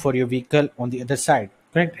is room for your vehicle on the other side.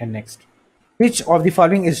 Correct. And next. Which of the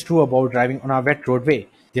following is true about driving on a wet roadway?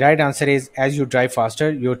 The right answer is as you drive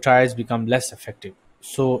faster, your tires become less effective.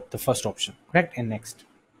 So the first option. Correct. And next.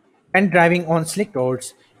 When driving on slick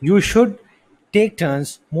roads, you should take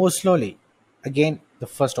turns more slowly. Again, the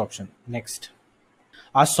first option. Next.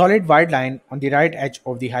 A solid white line on the right edge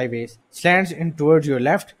of the highway slants in towards your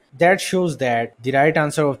left. That shows that the right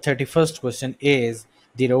answer of 31st question is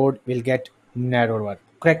the road will get narrower.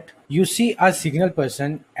 Correct. You see a signal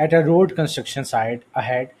person at a road construction site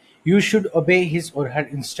ahead. You should obey his or her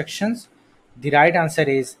instructions. The right answer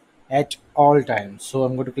is at all times. So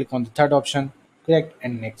I'm going to click on the third option. Correct.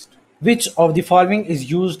 And next. Which of the following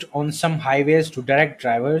is used on some highways to direct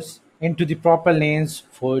drivers into the proper lanes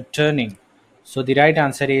for turning? So the right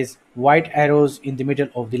answer is white arrows in the middle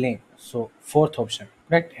of the lane. So fourth option.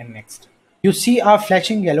 Correct. And next. You see a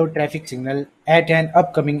flashing yellow traffic signal at an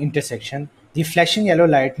upcoming intersection. The flashing yellow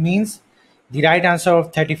light means the right answer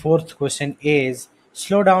of 34th question is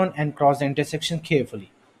slow down and cross the intersection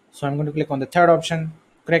carefully. So I'm going to click on the third option.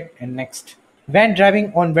 Correct. And next. When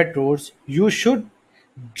driving on wet roads, you should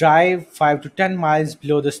drive 5 to 10 miles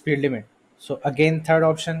below the speed limit. So again, third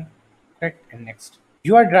option. Correct. And next.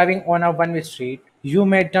 You are driving on a one-way street. You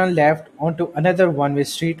may turn left onto another one-way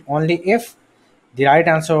street only if the right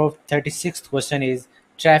answer of 36th question is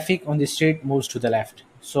traffic on the street moves to the left.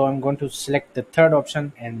 So I'm going to select the third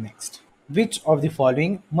option and next. Which of the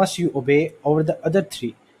following must you obey over the other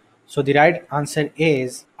three? So the right answer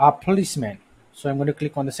is a policeman. So I'm going to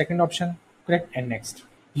click on the second option. Correct. And next.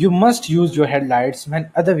 You must use your headlights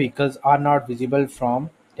when other vehicles are not visible from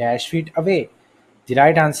dash feet away. The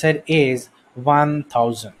right answer is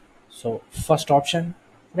 1000. So first option.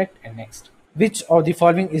 Correct. And next. Which of the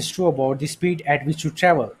following is true about the speed at which you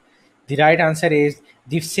travel? The right answer is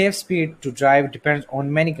the safe speed to drive depends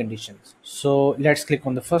on many conditions. So let's click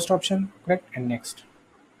on the first option. Correct. And next.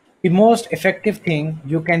 The most effective thing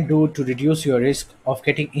you can do to reduce your risk of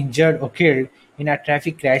getting injured or killed in a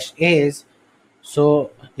traffic crash is,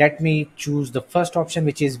 so let me choose the first option,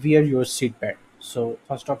 which is wear your seatbelt. So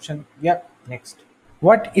first option, yeah, next.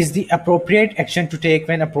 What is the appropriate action to take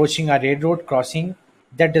when approaching a railroad crossing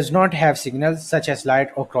that does not have signals such as light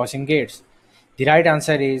or crossing gates? The right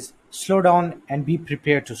answer is slow down and be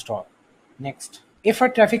prepared to stop. Next. If a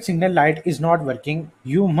traffic signal light is not working,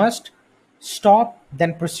 you must stop,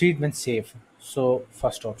 then proceed when safe. So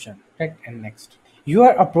first option, right? And next. You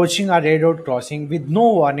are approaching a railroad crossing with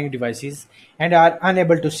no warning devices and are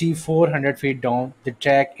unable to see 400 feet down the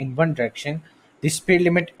track in one direction. The speed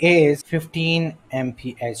limit is 15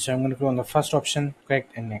 mph. So I'm going to go on the first option,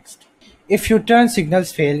 correct, and next. If your turn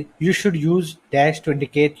signals fail, you should use dash to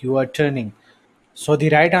indicate you are turning. So the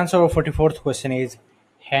right answer of 44th question is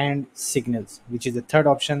hand signals, which is the third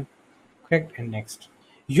option, correct, and next.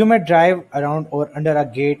 You may drive around or under a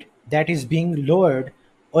gate that is being lowered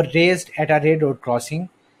or raised at a railroad crossing.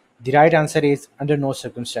 The right answer is under no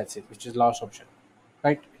circumstances, which is last option,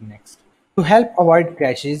 right, and next. To help avoid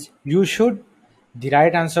crashes, you should. The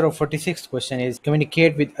right answer of 46th question is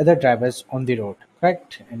communicate with other drivers on the road,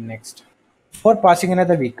 correct, and next. For passing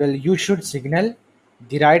another vehicle, you should signal.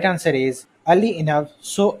 The right answer is early enough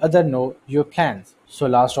so other know your plans. So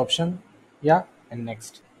last option, yeah, and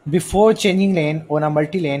next. Before changing lane on a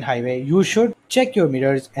multi-lane highway, you should check your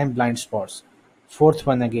mirrors and blind spots. Fourth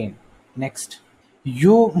one again. Next.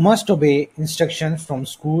 You must obey instructions from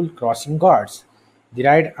school crossing guards. The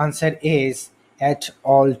right answer is at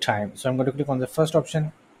all times. So I'm going to click on the first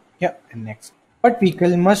option. Yeah, and next. What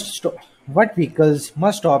vehicle must stop? What vehicles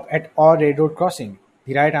must stop at all railroad crossing?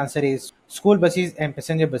 The right answer is school buses and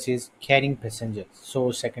passenger buses carrying passengers.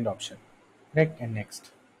 So second option. Correct, and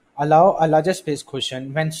next. Allow a larger space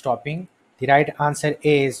cushion when stopping. The right answer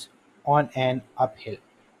is on an uphill.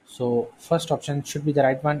 So first option should be the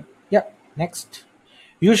right one. Yeah, next.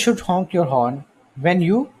 You should honk your horn when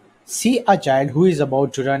you see a child who is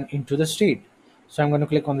about to run into the street. So I'm going to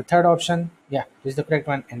click on the third option. Yeah, this is the correct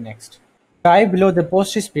one, and next. Drive below the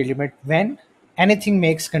posted speed limit when anything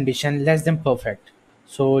makes condition less than perfect.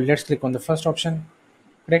 So let's click on the first option.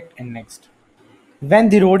 Correct, and next. When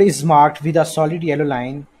the road is marked with a solid yellow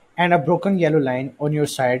line and a broken yellow line on your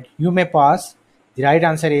side, you may pass. The right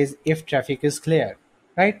answer is if traffic is clear,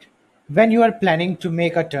 right? When you are planning to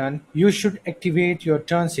make a turn, you should activate your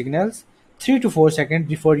turn signals 3 to 4 seconds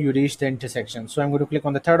before you reach the intersection. So I'm going to click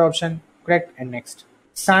on the third option, correct, and next.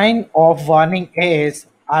 Sign of warning is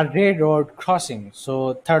a railroad crossing.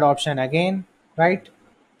 So third option again, right?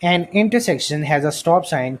 An intersection has a stop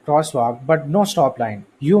sign, crosswalk, but no stop line.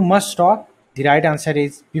 You must stop. The right answer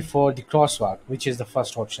is before the crosswalk, which is the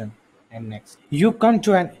first option. and next. You come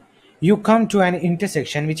to an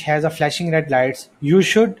intersection which has a flashing red lights. You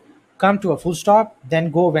should come to a full stop,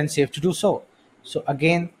 then go when safe to do so. So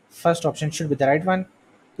again, first option should be the right one.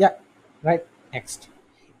 Yeah, right. Next.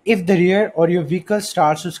 If the rear or your vehicle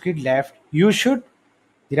starts to skid left, you should.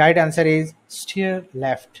 The right answer is steer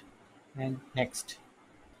left. And next.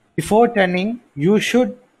 Before turning, you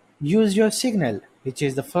should use your signal, which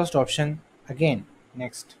is the first option. Again,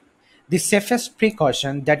 next. The safest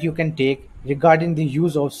precaution that you can take regarding the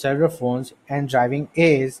use of cellular phones and driving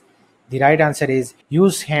is, the right answer is,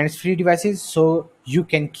 use hands-free devices so you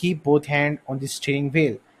can keep both hands on the steering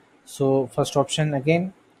wheel. So first option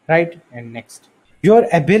again, right, and next. Your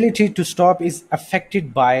ability to stop is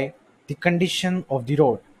affected by the condition of the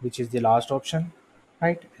road, which is the last option,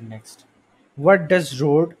 right, and next. What does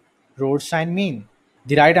road sign mean?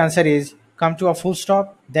 The right answer is come to a full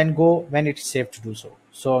stop, then go when it's safe to do so.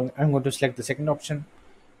 So I'm going to select the second option,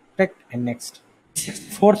 correct, and next.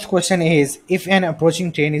 Fourth question is, if an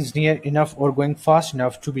approaching train is near enough or going fast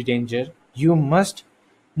enough to be danger, you must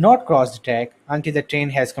not cross the track until the train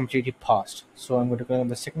has completely passed. So I'm going to go on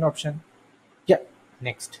the second option. Yeah,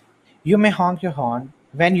 next. You may honk your horn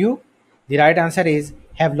when you. The right answer is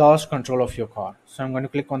have lost control of your car. So I'm going to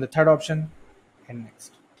click on the third option and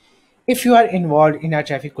next. If you are involved in a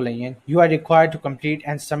traffic collision, you are required to complete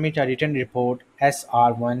and submit a written report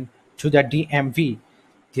SR1 to the DMV.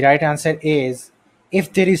 The right answer is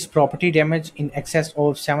if there is property damage in excess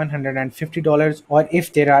of $750 or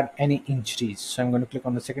if there are any injuries. So I'm going to click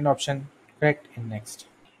on the second option, correct, and next.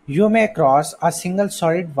 You may cross a single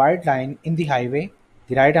solid white line in the highway.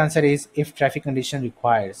 The right answer is if traffic condition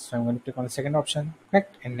requires. So I'm going to click on the second option,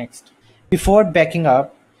 correct, and next. Before backing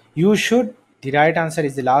up, you should. The right answer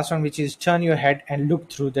is the last one, which is turn your head and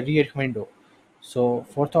look through the rear window. So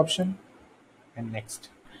fourth option and next.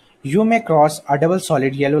 You may cross a double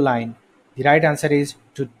solid yellow line. The right answer is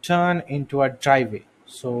to turn into a driveway.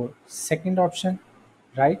 So second option,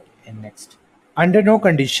 right, and next. Under no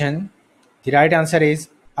condition, the right answer is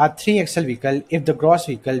a 3 axle vehicle if the gross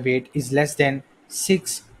vehicle weight is less than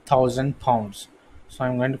 6,000 pounds. So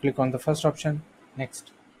I'm going to click on the first option.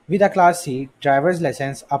 Next. With a Class C driver's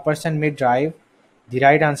license, a person may drive. The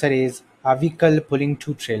right answer is a vehicle pulling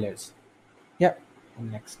two trailers. Yeah.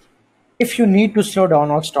 And next. If you need to slow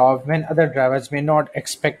down or stop when other drivers may not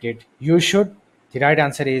expect it, you should. The right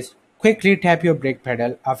answer is quickly tap your brake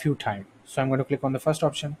pedal a few times. So I'm going to click on the first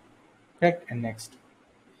option. Correct. And next.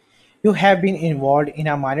 You have been involved in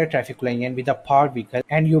a minor traffic collision with a parked vehicle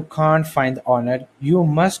and you can't find the owner. You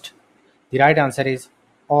must. The right answer is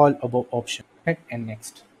all above option. Correct. And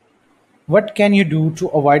next. What can you do to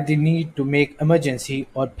avoid the need to make emergency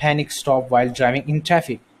or panic stop while driving in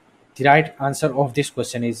traffic? The right answer of this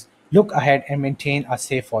question is look ahead and maintain a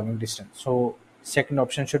safe following distance. So second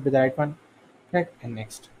option should be the right one. Correct. And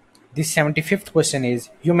next. The 75th question is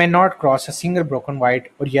you may not cross a single broken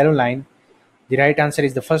white or yellow line. The right answer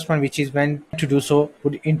is the first one, which is when to do so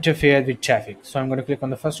would interfere with traffic. So I'm going to click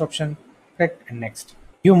on the first option. Correct. And next.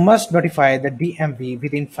 You must notify the DMV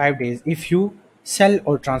within 5 days if you sell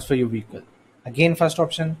or transfer your vehicle. Again, first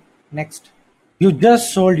option. Next. You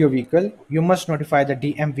just sold your vehicle. You must notify the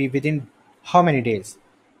DMV within how many days?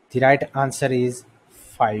 The right answer is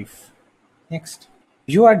 5. Next.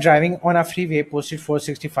 You are driving on a freeway posted for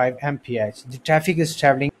 65 mph. The traffic is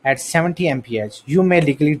traveling at 70 mph. You may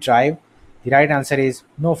legally drive. The right answer is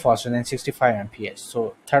no faster than 65 mph.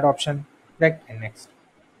 So third option, correct, and next.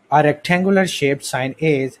 A rectangular shaped sign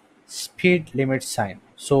is speed limit sign.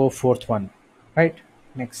 So fourth one, right?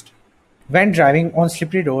 Next. When driving on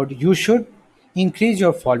slippery road, you should increase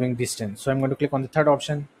your following distance. So I'm going to click on the third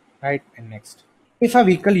option, right, and next. If a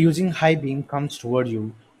vehicle using high beam comes toward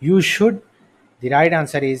you, you should. The right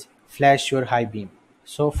answer is flash your high beam.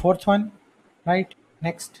 So fourth one, right,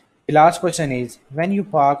 next. The last question is when you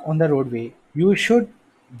park on the roadway, you should.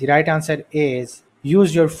 The right answer is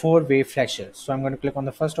use your four-way flasher. So I'm going to click on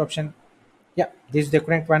the first option. Yeah, this is the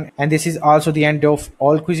correct one. And this is also the end of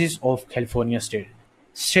all quizzes of California State.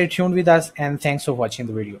 Stay tuned with us and thanks for watching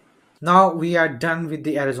the video. Now we are done with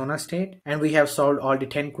the Arizona State and we have solved all the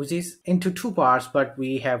 10 quizzes into two parts, but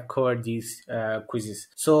we have covered these quizzes.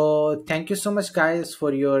 So thank you so much guys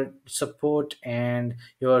for your support and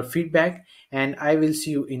your feedback, and I will see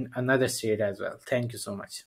you in another state as well. Thank you so much.